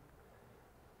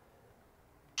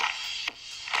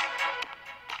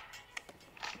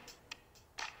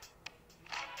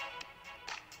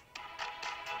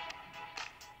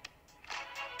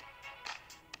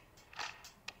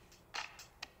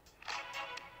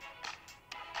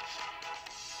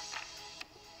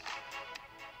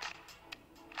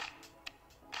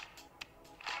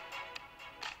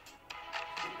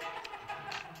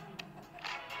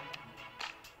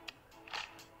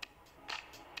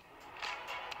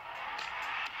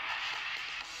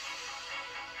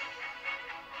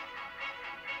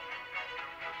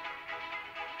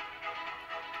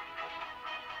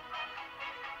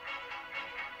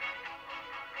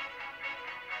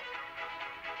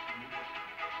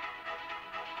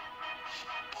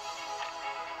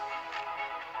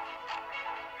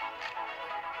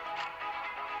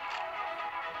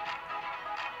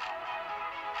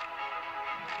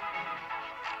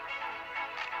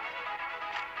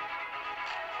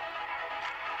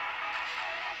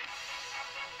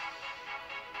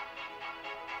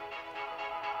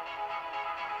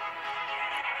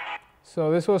 So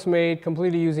this was made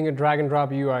completely using a drag and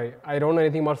drop UI. I don't know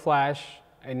anything about Flash,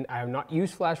 and I have not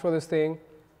used Flash for this thing.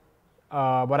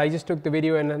 But I just took the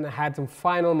video and then had some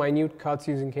final minute cuts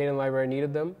using Kdenlive where I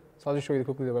needed them. So I'll just show you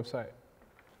quickly the website.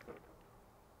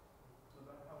 So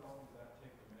how long did that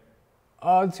take to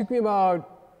make? It took me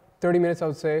about 30 minutes, I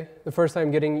would say. The first time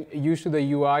getting used to the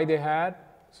UI they had.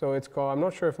 So it's called, I'm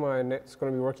not sure if my net's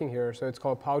going to be working here. So it's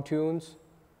called Powtoons.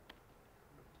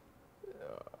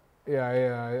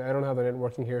 Yeah, I don't have the net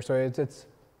working here. So it's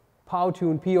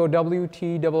Powtoon,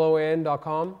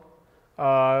 POWTOON.com.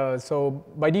 So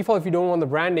by default, if you don't want the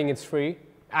branding, it's free.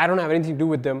 I don't have anything to do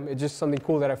with them. It's just something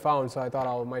cool that I found, so I thought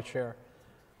I might share.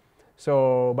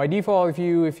 So by default, if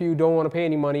you don't want to pay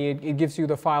any money, it gives you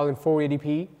the file in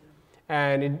 480p,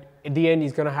 and at the end,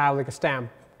 it's going to have like a stamp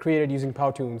created using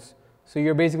Powtoons. So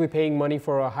you're basically paying money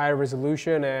for a higher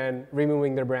resolution and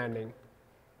removing their branding.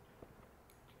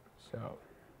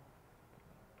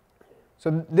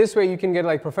 So this way you can get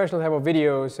like professional type of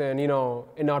videos and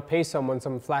and not pay someone,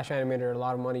 some Flash animator, a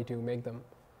lot of money to make them.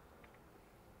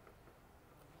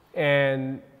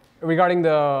 And regarding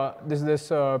this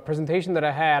presentation that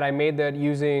I had, I made that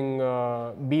using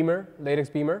Beamer, Latex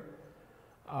Beamer.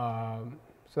 So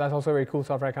that's also very cool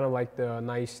software. I kind of like the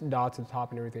nice dots at the top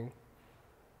and everything.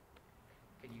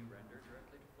 Can you render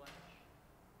directly to Flash?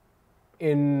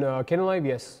 In Kdenlive,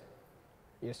 yes.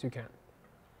 Yes, you can.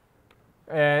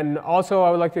 And also,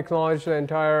 I would like to acknowledge the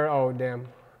entire, SouthEast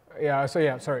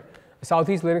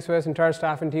LinuxFest entire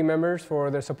staff and team members for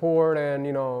their support and,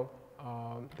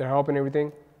 their help and everything.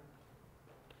 Do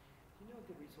you know a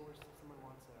good resource if someone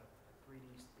wants a 3D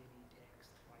spinny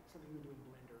text, like something you do in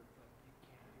Blender, but you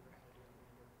can't figure out how to do it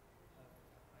in Blender?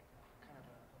 Kind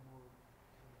of a more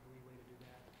way to do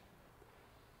that.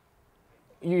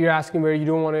 You're asking where you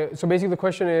don't want to, so basically the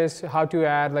question is how to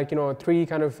add 3D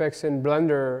kind of effects in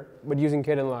Blender, but using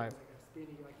Kdenlive.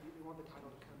 Spinning, like you want the title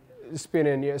to come in. Spin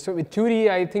in, yeah. So with 2D,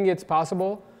 I think it's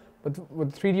possible. But what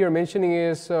 3D you're mentioning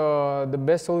is the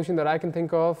best solution that I can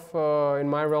think of in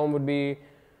my realm would be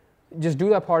just do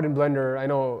that part in Blender. I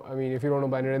mean, if you don't know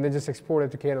Blender, and then just export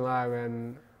it to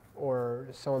Kdenlive or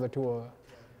some other tool.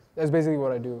 That's basically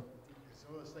what I do.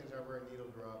 Some of those things are very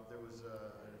needle drop. There was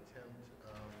an attempt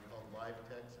called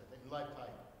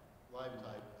LiveType,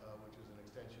 which is an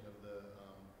extension of the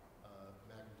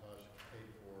Macintosh paid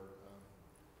for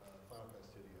Final Cut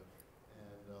Studio.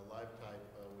 And LiveType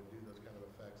would do those kind of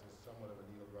effects as somewhat of a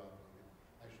needle drop. You could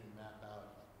actually map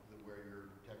out where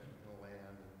your text is going to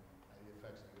land and the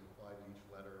effects that you apply to each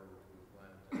letter or to the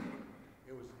line of text.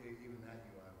 Even that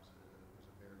UI was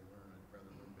a bear to learn. I'd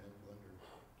rather learn Blender,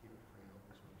 keep it free and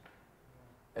open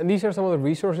source. And these are some of the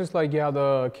resources, like you have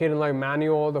the Kdenlive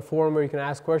manual, the forum where you can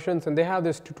ask questions, and they have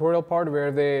this tutorial part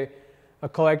where they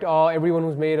collect everyone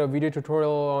who's made a video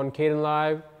tutorial on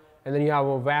Kdenlive, and then you have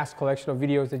a vast collection of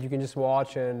videos that you can just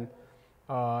watch and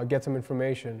get some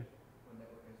information.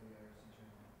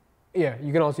 Yeah,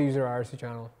 you can also use their IRC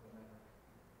channel.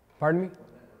 Pardon me?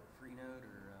 Freenode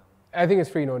or? I think it's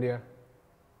Freenode, yeah.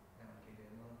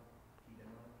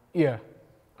 Yeah.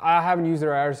 I haven't used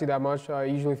their IRC that much. I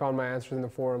usually found my answers in the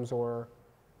forums or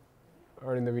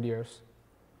in the videos.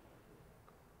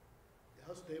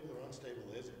 How stable or unstable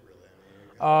is it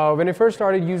really? When I first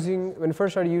started using,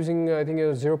 I think it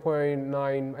was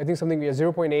 0.9, I think something,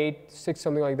 0.86,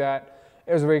 something like that.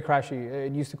 It was very crashy.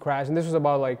 It used to crash, and this was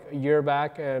about like a year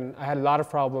back, and I had a lot of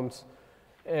problems.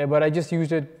 But I just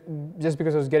used it just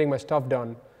because I was getting my stuff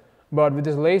done. But with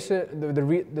this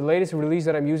the latest release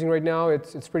that I'm using right now,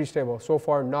 it's pretty stable. So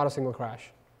far, not a single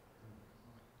crash.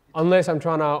 Unless I'm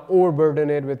trying to overburden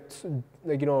it with,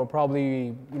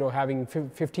 probably, having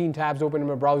 15 tabs open in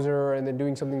my browser and then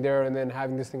doing something there and then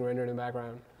having this thing rendered in the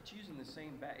background. It's using the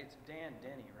same it's Dan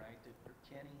Denny, right?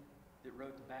 Kenny that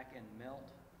wrote the back-end Melt.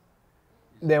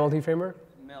 The MLT framework?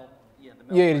 Melt, yeah. The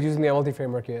Melt Yeah, it's using the MLT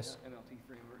framework, yes. MLT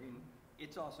framework. And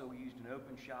it's also used in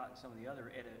OpenShot and some of the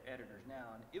other editors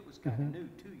now. And it was kind of new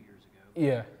 2 years ago.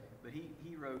 Yeah. But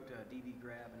he wrote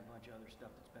DBGrab and a bunch of other stuff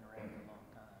that's been around for a long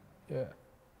time. Yeah.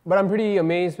 But I'm pretty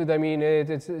amazed with,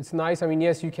 it's nice. I mean,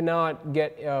 yes, you cannot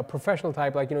get professional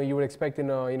type like, you would expect in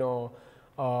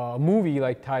a movie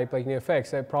like type, like in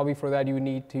effects. Probably for that you would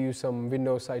need to use some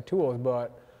Windows side tools.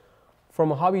 But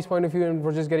from a hobby's point of view and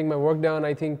for just getting my work done,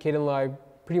 I think Kdenlive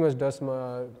pretty much does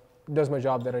my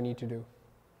job that I need to do.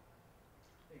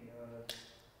 Hey,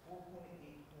 4.8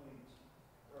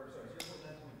 or sorry,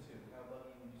 0.9.2, how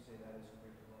lucky would you say that is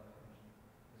compared to live version?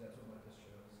 Because that's what my test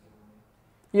show is giving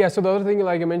me. Yeah, so the other thing,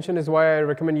 like I mentioned, is why I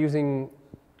recommend using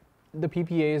the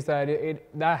PPA is that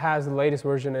that has the latest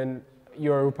version and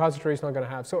your repository is not going to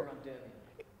have. So,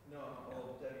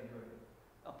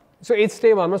 so it's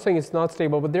stable. I'm not saying it's not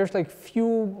stable, but there's like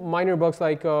few minor bugs.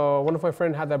 Like one of my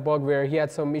friends had that bug where he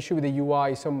had some issue with the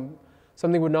UI,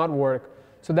 something would not work.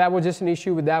 So that was just an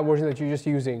issue with that version that you're just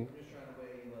using.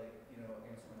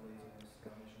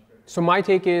 So my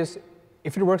take is,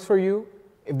 if it works for you,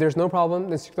 if there's no problem,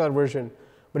 then stick to that version.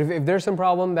 But if there's some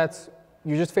problem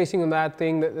you're just facing on that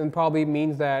thing, that then probably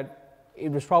means that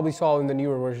it was probably solved in the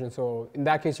newer version. So in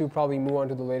that case, you would probably move on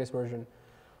to the latest version.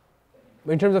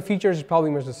 But in terms of features, it's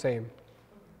probably much the same.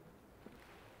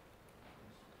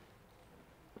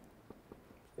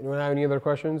 Anyone have any other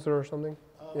questions or something?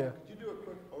 Yeah. Could you do a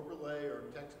quick overlay or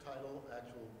text title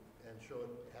actual and show it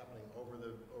happening over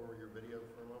your video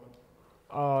for a moment?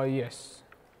 Yes.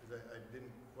 Because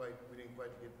we didn't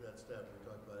quite get to that step. We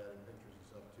talked about adding pictures and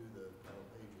stuff to the title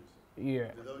pages. Yeah.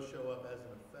 Do those show up as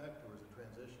an effect, or is it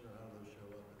transition, or how do those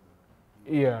show up?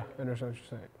 Yeah, I understand what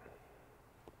you're saying.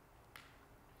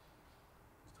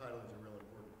 Title is a real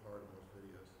important part of most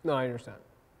videos. No, I understand.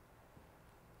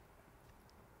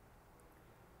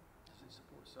 Does it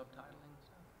support subtitling and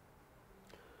stuff?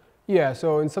 Yeah,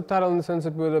 so in subtitle, in the sense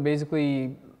it would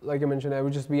basically, like I mentioned, I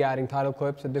would just be adding title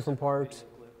clips at different parts.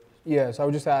 Yeah, so I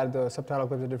would just add the subtitle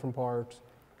clips at different parts.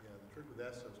 Yeah, the trick with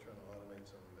ESO is trying to automate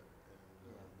some of it,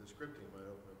 and the scripting might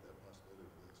open up that possibility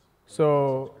for this.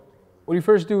 So what you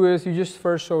first do is you just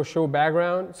first show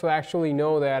background, so actually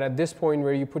know that at this point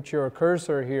where you put your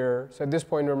cursor here, so at this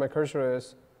point where my cursor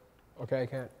is, okay, I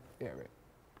can't, yeah, wait.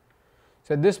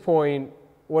 So at this point,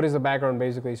 what is the background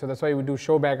basically? So that's why you would do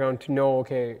show background to know,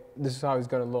 okay, this is how it's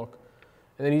gonna look.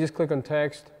 And then you just click on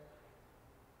text.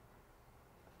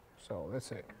 So let's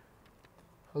say,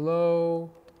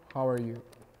 hello, how are you?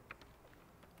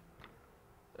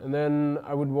 And then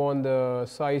I would want the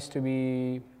size to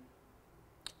be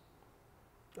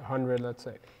 100, let's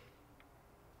say.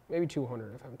 Maybe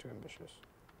 200 if I'm too ambitious.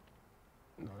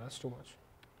 No, that's too much.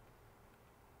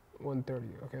 130,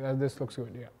 okay, this looks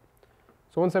good, yeah.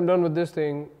 So once I'm done with this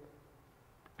thing,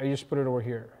 I just put it over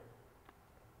here.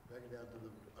 Back it down to the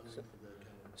underneath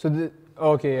the camera. So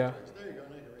okay, yeah. There you go,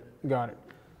 now you can read it. Got it.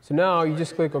 So now you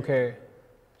just click OK.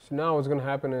 So now what's going to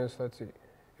happen is, let's see,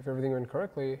 if everything went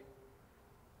correctly.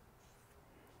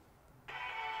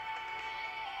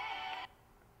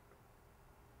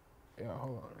 Yeah,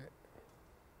 hold on.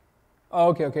 Oh,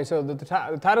 okay. So the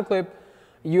title clip,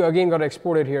 you again got to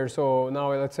export it here. So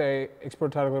now let's say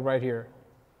export title clip right here.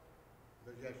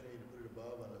 But you actually need to put it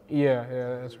above on a...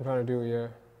 Yeah, that's what I'm trying to do, yeah.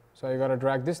 So you got to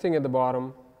drag this thing at the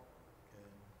bottom.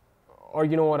 Or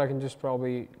you know what, I can just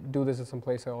probably do this at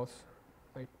someplace else.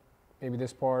 Like maybe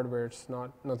this part where it's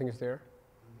nothing is there.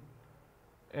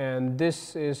 And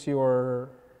this is your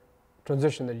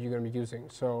transition that you're going to be using.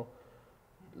 So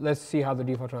let's see how the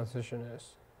default transition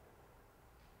is.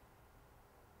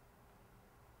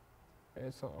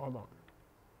 Hold on.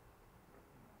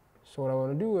 So what I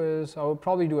want to do is, I will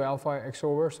probably do alpha X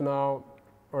over, so now,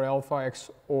 or alpha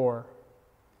X OR,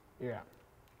 yeah.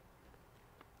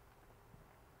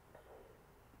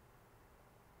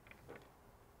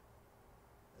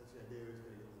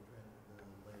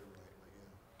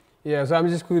 Yeah, so I'm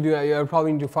just going to do that. I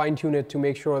probably need to fine tune it to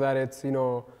make sure that it's, you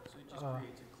know. So it just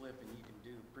creates a clip and you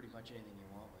can do pretty much anything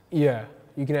you want with it. Yeah,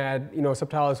 you can add, you know,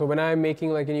 subtitles. So when I'm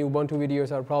making like any Ubuntu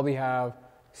videos, I'll probably have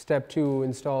step 2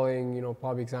 installing, you know,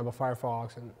 probably example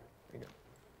Firefox and. You know.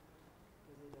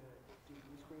 Is it a green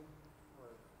screen or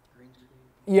green screen?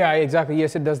 Yeah, exactly.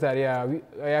 Yes, it does that. Yeah,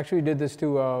 I actually did this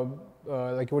too.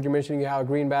 Like what you're mentioning, you have a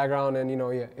green background, and you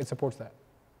know, yeah, it supports that.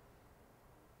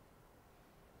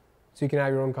 So you can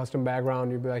have your own custom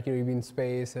background. You'd be like, you know, you'd be in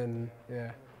space, and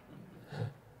yeah,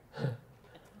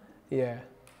 yeah.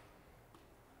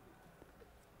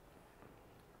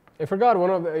 I forgot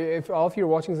if all of you are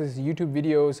watching this YouTube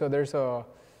video, so there's I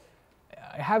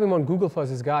have him on Google Plus.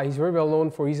 This guy, he's very well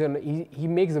known for he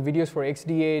makes the videos for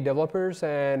XDA developers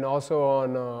and also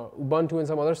on Ubuntu and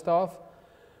some other stuff.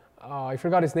 I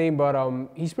forgot his name, but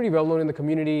he's pretty well known in the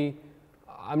community.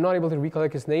 I'm not able to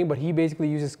recollect his name, but he basically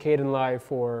uses Kdenlive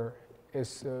for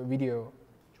his video.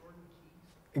 Jordan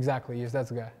Keys? Exactly, yes, that's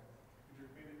the guy.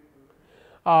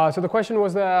 So the question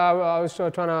was that I was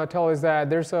trying to tell is that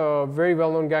there's a very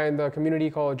well-known guy in the community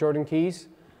called Jordan Keys.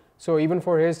 So even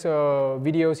for his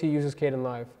videos, he uses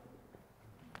Kdenlive.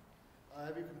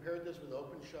 Have you compared this with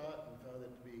OpenShot and found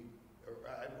it to be,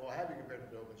 or have you compared it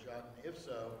to OpenShot? And if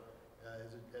so,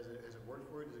 has it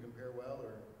worked for you? Does it compare well?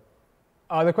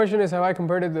 Or? The question is, have I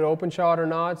compared it with OpenShot or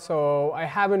not? So I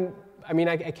haven't. I mean,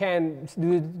 I can't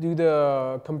do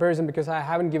the comparison because I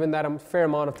haven't given that a fair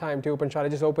amount of time to OpenShot. I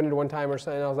just opened it one time or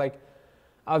so, and I was like,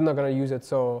 I'm not going to use it.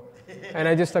 So, and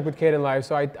I just stuck with Kdenlive.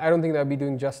 So I don't think that would be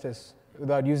doing justice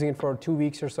without using it for 2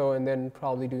 weeks or so, and then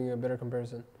probably doing a better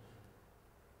comparison.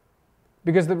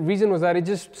 Because the reason was that it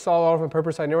just solved all of my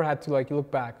purpose. I never had to like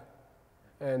look back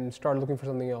and start looking for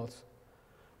something else.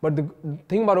 But the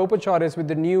thing about OpenShot is with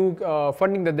the new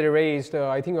funding that they raised,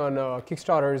 I think on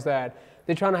Kickstarter, is that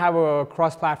they're trying to have a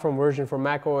cross-platform version for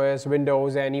Mac OS,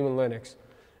 Windows, and even Linux.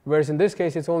 Whereas in this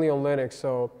case, it's only on Linux.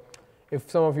 So if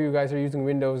some of you guys are using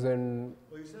Windows, then...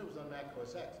 Well, you said it was on Mac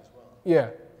OS X as well.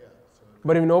 Yeah. Yeah. So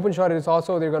But in OpenShot, it's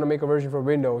also, they're going to make a version for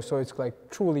Windows. So it's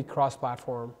like truly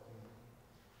cross-platform,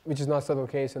 which is not still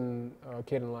the case in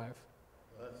Kdenlive. Well,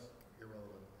 that's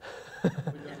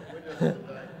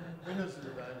Windows is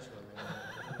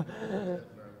eventually.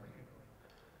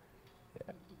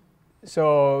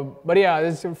 So, but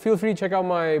yeah, feel free to check out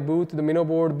my booth, the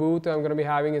MinoBoard booth I'm going to be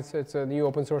having. It's a new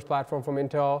open source platform from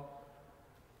Intel,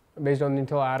 based on the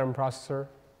Intel Atom processor.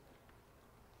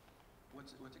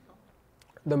 What's it called?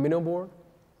 The MinoBoard.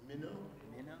 Minnow?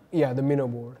 Minnow? Yeah, the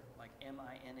MinoBoard. Like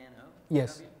M-I-N-N-O?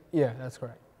 Yes. Yeah, that's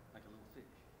correct. Like a little fish.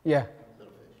 Yeah.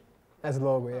 Little fish. That's the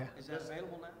logo. Yeah. Is that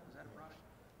available now? Is that a product?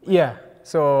 Yeah.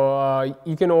 So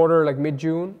you can order like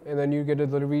mid-June, and then you get the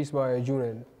deliveries by June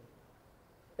end.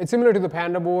 It's similar to the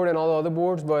Panda board and all the other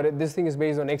boards, but this thing is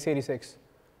based on x86. Is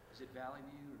it Valley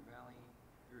View or Valley,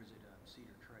 or is it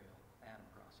Cedar Trail Atom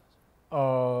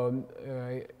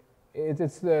processor?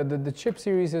 It's the chip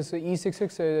series is the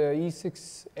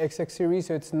E6XX series,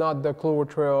 so it's not the Clover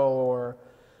Trail or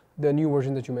the new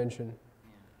version that you mentioned.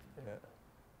 Yeah.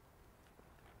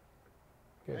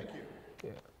 Good. Thank you.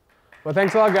 Yeah. Well,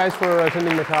 thanks a lot, guys, for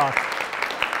attending the talk.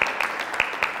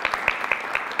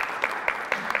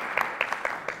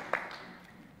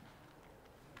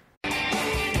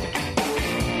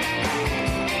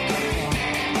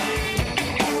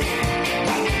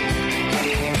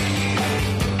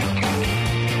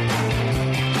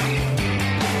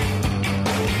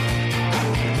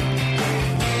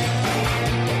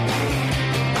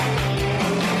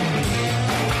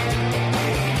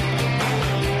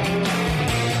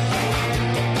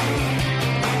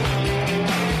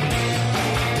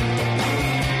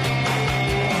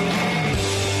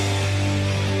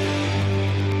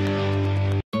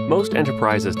 Most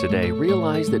enterprises today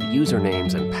realize that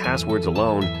usernames and passwords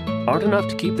alone aren't enough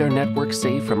to keep their network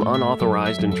safe from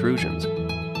unauthorized intrusions.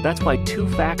 That's why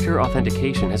two-factor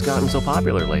authentication has gotten so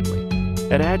popular lately.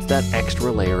 It adds that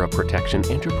extra layer of protection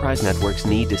enterprise networks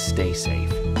need to stay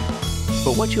safe.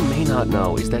 But what you may not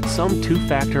know is that some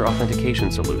two-factor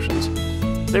authentication solutions,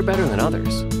 they're better than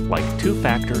others, like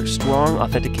two-factor strong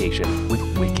authentication with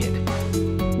Wicked.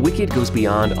 Wicked goes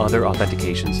beyond other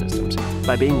authentication systems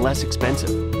by being less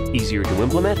expensive, easier to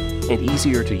implement, and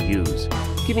easier to use,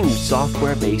 giving you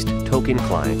software-based token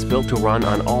clients built to run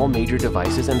on all major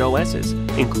devices and OSs,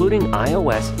 including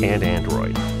iOS and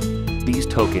Android. These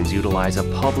tokens utilize a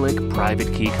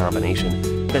public-private key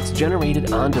combination that's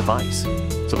generated on device,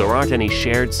 so there aren't any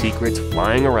shared secrets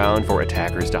flying around for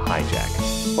attackers to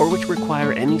hijack, or which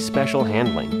require any special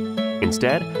handling.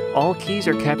 Instead, all keys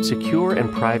are kept secure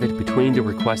and private between the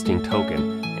requesting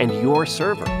token and your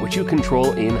server, which you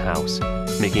control in-house,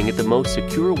 making it the most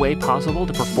secure way possible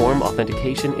to perform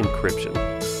authentication encryption.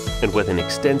 And with an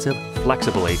extensive,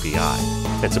 flexible API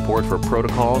and support for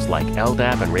protocols like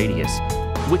LDAP and Radius,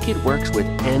 Wicked works with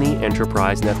any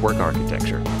enterprise network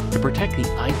architecture to protect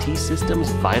the IT systems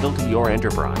vital to your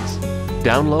enterprise.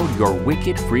 Download your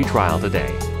Wicked free trial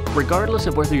today, regardless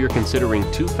of whether you're considering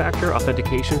two-factor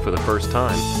authentication for the first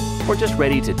time or just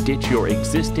ready to ditch your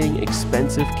existing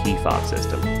expensive key fob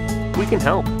system. We can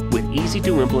help with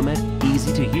easy-to-implement,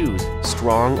 easy-to-use,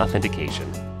 strong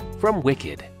authentication. From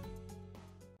Wicked.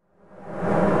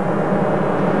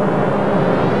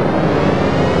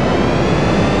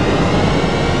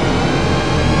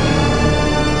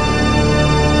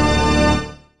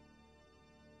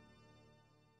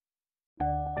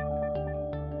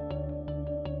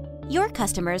 Your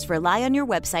customers rely on your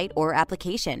website or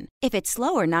application. If it's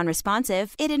slow or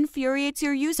non-responsive, it infuriates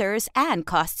your users and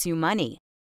costs you money.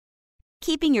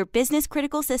 Keeping your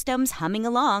business-critical systems humming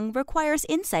along requires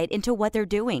insight into what they're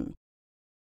doing.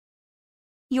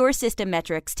 Your system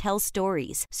metrics tell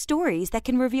stories that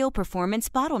can reveal performance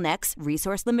bottlenecks,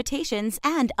 resource limitations,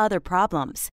 and other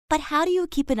problems. But how do you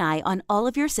keep an eye on all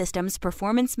of your system's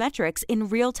performance metrics in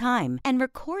real time and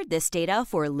record this data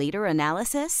for later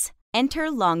analysis? Enter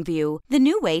Longview, the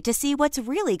new way to see what's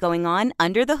really going on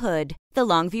under the hood. The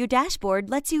Longview dashboard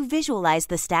lets you visualize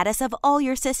the status of all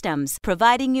your systems,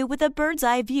 providing you with a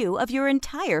bird's-eye view of your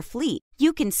entire fleet.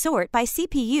 You can sort by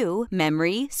CPU,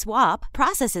 memory, swap,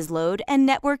 processes load, and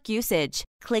network usage.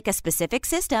 Click a specific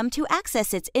system to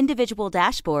access its individual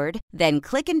dashboard, then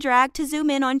click and drag to zoom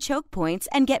in on choke points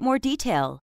and get more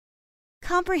detail.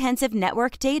 Comprehensive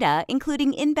network data,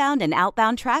 including inbound and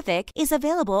outbound traffic, is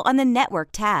available on the Network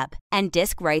tab, and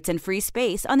disk writes and free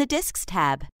space on the Disks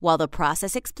tab, while the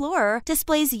Process Explorer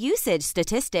displays usage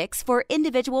statistics for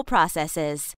individual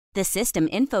processes. The System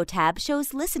Info tab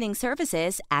shows listening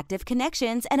services, active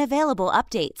connections, and available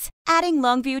updates. Adding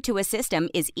Longview to a system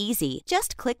is easy.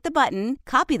 Just click the button,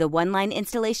 copy the one-line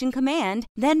installation command,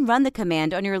 then run the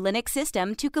command on your Linux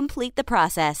system to complete the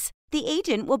process. The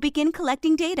agent will begin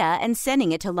collecting data and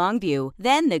sending it to Longview.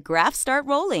 Then the graphs start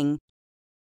rolling.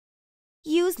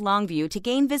 Use Longview to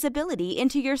gain visibility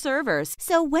into your servers,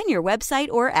 so when your website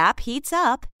or app heats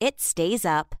up, it stays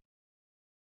up.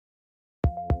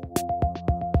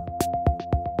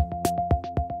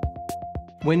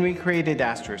 When we created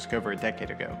Asterisk over a decade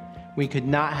ago, we could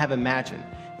not have imagined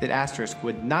that Asterisk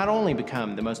would not only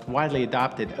become the most widely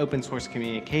adopted open source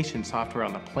communication software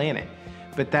on the planet,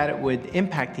 but that it would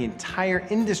impact the entire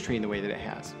industry in the way that it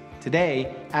has.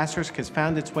 Today, Asterisk has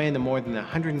found its way into more than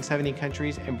 170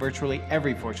 countries and virtually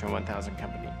every Fortune 1000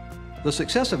 company. The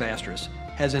success of Asterisk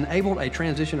has enabled a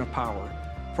transition of power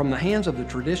from the hands of the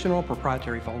traditional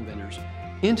proprietary phone vendors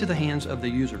into the hands of the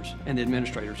users and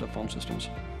administrators of phone systems.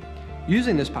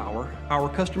 Using this power, our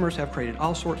customers have created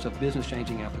all sorts of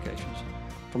business-changing applications,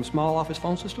 from small office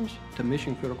phone systems to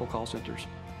mission-critical call centers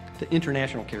to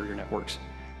international carrier networks.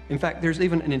 In fact, there's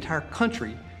even an entire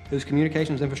country whose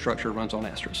communications infrastructure runs on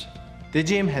Asterisk.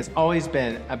 Digium has always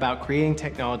been about creating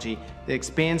technology that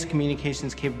expands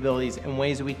communications capabilities in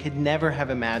ways that we could never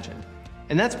have imagined.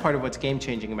 And that's part of what's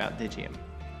game-changing about Digium.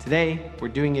 Today, we're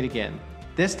doing it again,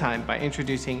 this time by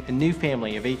introducing a new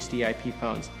family of HD IP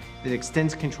phones that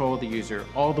extends control of the user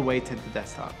all the way to the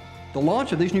desktop. The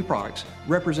launch of these new products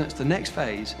represents the next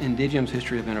phase in Digium's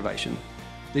history of innovation.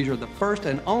 These are the first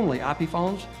and only IP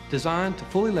phones designed to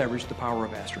fully leverage the power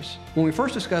of Asterisk. When we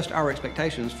first discussed our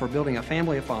expectations for building a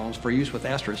family of phones for use with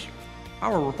Asterisk,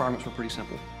 our requirements were pretty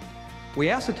simple. We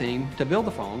asked the team to build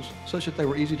the phones such that they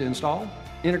were easy to install,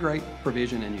 integrate,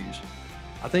 provision, and use.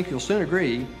 I think you'll soon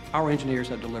agree our engineers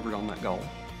have delivered on that goal.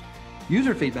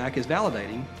 User feedback is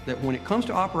validating that when it comes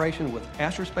to operation with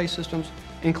Asterisk-based systems,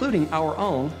 including our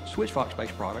own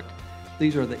SwitchVox-based product,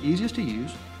 these are the easiest to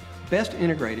use, best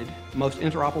integrated, most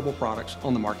interoperable products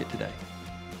on the market today.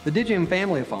 The Digium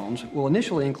family of phones will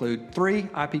initially include 3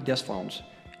 IP desk phones,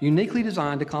 uniquely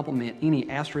designed to complement any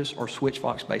Asterisk or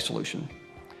SwitchVox-based solution.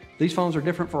 These phones are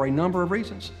different for a number of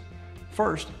reasons.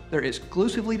 First, they're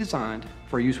exclusively designed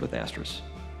for use with Asterisk.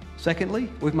 Secondly,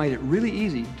 we've made it really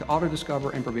easy to auto-discover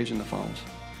and provision the phones.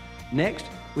 Next,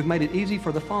 we've made it easy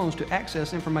for the phones to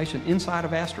access information inside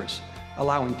of Asterisk,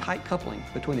 allowing tight coupling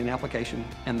between an application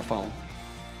and the phone.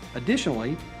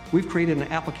 Additionally, we've created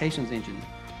an applications engine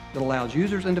that allows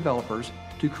users and developers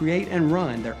to create and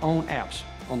run their own apps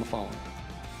on the phone.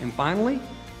 And finally,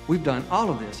 we've done all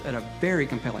of this at a very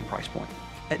compelling price point.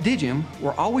 At Digium,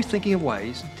 we're always thinking of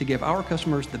ways to give our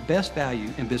customers the best value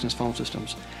in business phone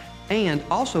systems and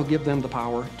also give them the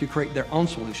power to create their own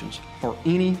solutions for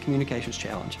any communications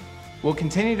challenge. We'll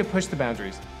continue to push the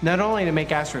boundaries, not only to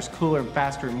make Asterisk cooler,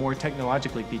 faster, and more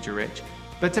technologically feature-rich,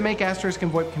 but to make Asterisk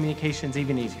and VoIP communications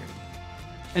even easier.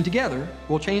 And together,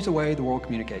 we'll change the way the world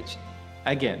communicates.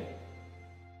 Again.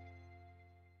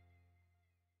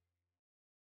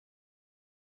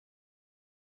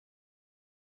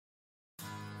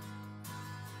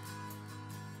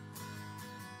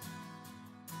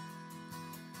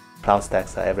 Cloud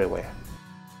stacks are everywhere.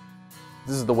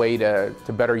 This is the way to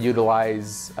better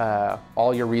utilize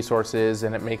all your resources,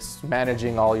 and it makes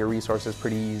managing all your resources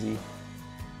pretty easy.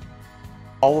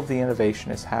 All of the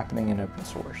innovation is happening in open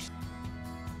source.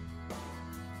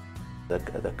 The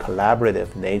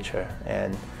collaborative nature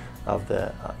and of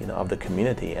the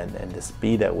community and the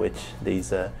speed at which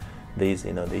these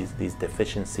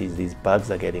deficiencies, these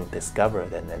bugs are getting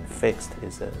discovered and fixed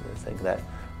is a thing that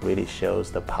really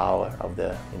shows the power of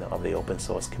the open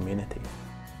source community.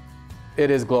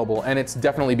 It is global, and it's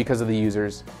definitely because of the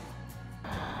users.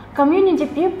 Community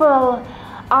people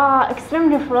are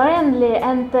extremely friendly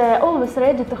and always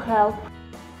ready to help.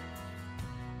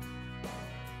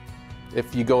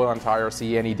 If you go onto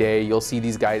IRC any day, you'll see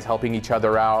these guys helping each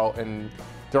other out, and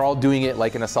they're all doing it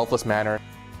like in a selfless manner.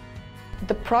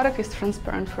 The product is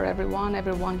transparent for everyone.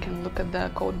 Everyone can look at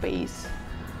the code base.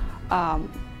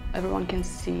 Everyone can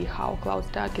see how Cloud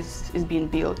Stack is being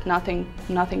built.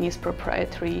 Nothing is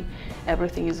proprietary.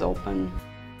 Everything is open.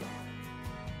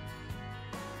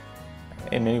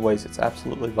 In many ways, it's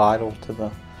absolutely vital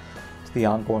to the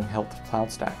ongoing health of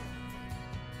Cloud Stack.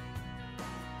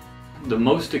 The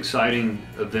most exciting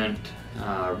event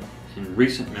in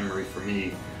recent memory for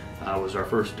me was our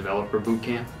first developer boot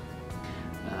camp.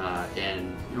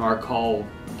 And our call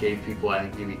gave people, I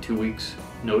think, maybe 2 weeks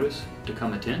notice to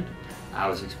come attend. I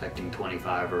was expecting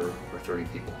 25 or 30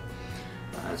 people.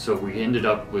 So we ended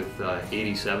up with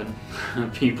 87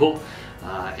 people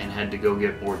and had to go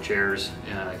get more chairs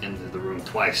into the room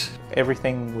twice.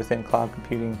 Everything within cloud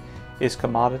computing is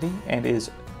commodity and is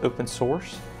open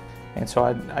source. And so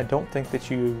I don't think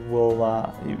that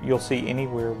you'll see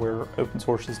anywhere where open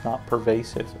source is not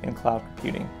pervasive in cloud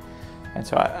computing. And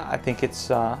so I think it's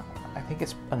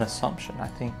an assumption. I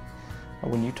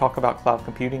When you talk about cloud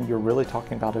computing, you're really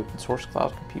talking about open source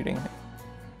cloud computing.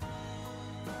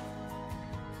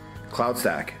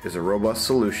 CloudStack is a robust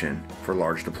solution for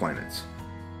large deployments.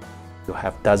 You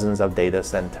have dozens of data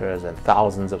centers and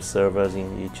thousands of servers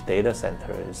in each data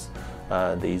center.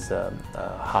 These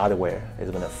hardware is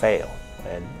going to fail,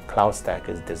 and CloudStack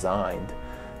is designed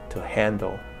to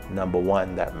handle, number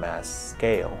one, that mass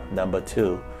scale. Number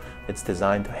two, it's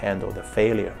designed to handle the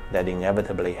failure that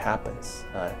inevitably happens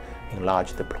in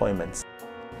large deployments.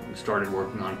 We started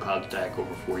working on CloudStack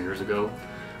over 4 years ago,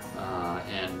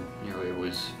 and it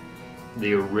was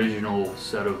the original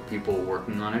set of people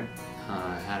working on it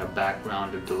had a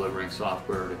background of delivering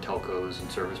software to telcos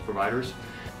and service providers.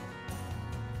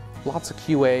 Lots of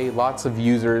QA, lots of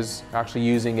users actually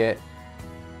using it.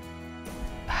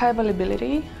 High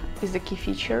availability is the key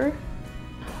feature.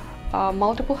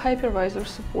 Multiple hypervisor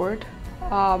support,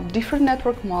 different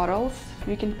network models.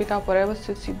 You can pick up whatever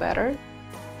suits you better.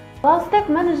 CloudStack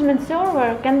management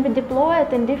server can be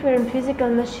deployed in different physical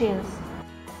machines.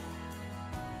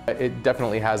 It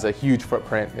definitely has a huge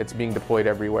footprint. It's being deployed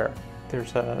everywhere.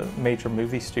 There's a major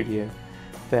movie studio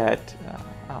that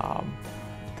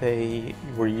they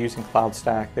were using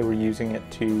CloudStack. They were using it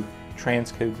to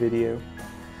transcode video,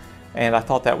 and I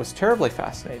thought that was terribly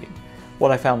fascinating.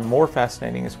 What I found more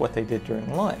fascinating is what they did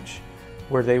during lunch,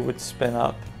 where they would spin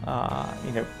up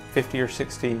 50 or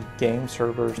 60 game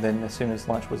servers. Then as soon as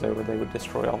lunch was over, they would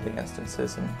destroy all the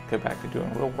instances and go back to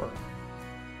doing real work.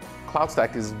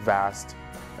 CloudStack is vast.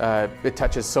 It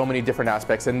touches so many different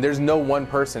aspects, and there's no one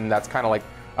person that's kind of like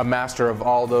a master of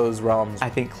all those realms. I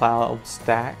think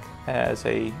CloudStack as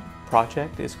a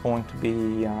project is going to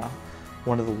be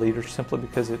one of the leaders, simply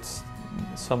because it's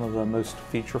some of the most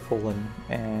featureful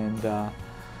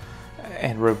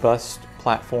and robust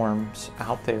platforms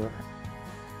out there.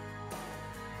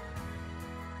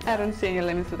 I don't see any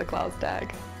limits to the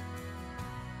CloudStack.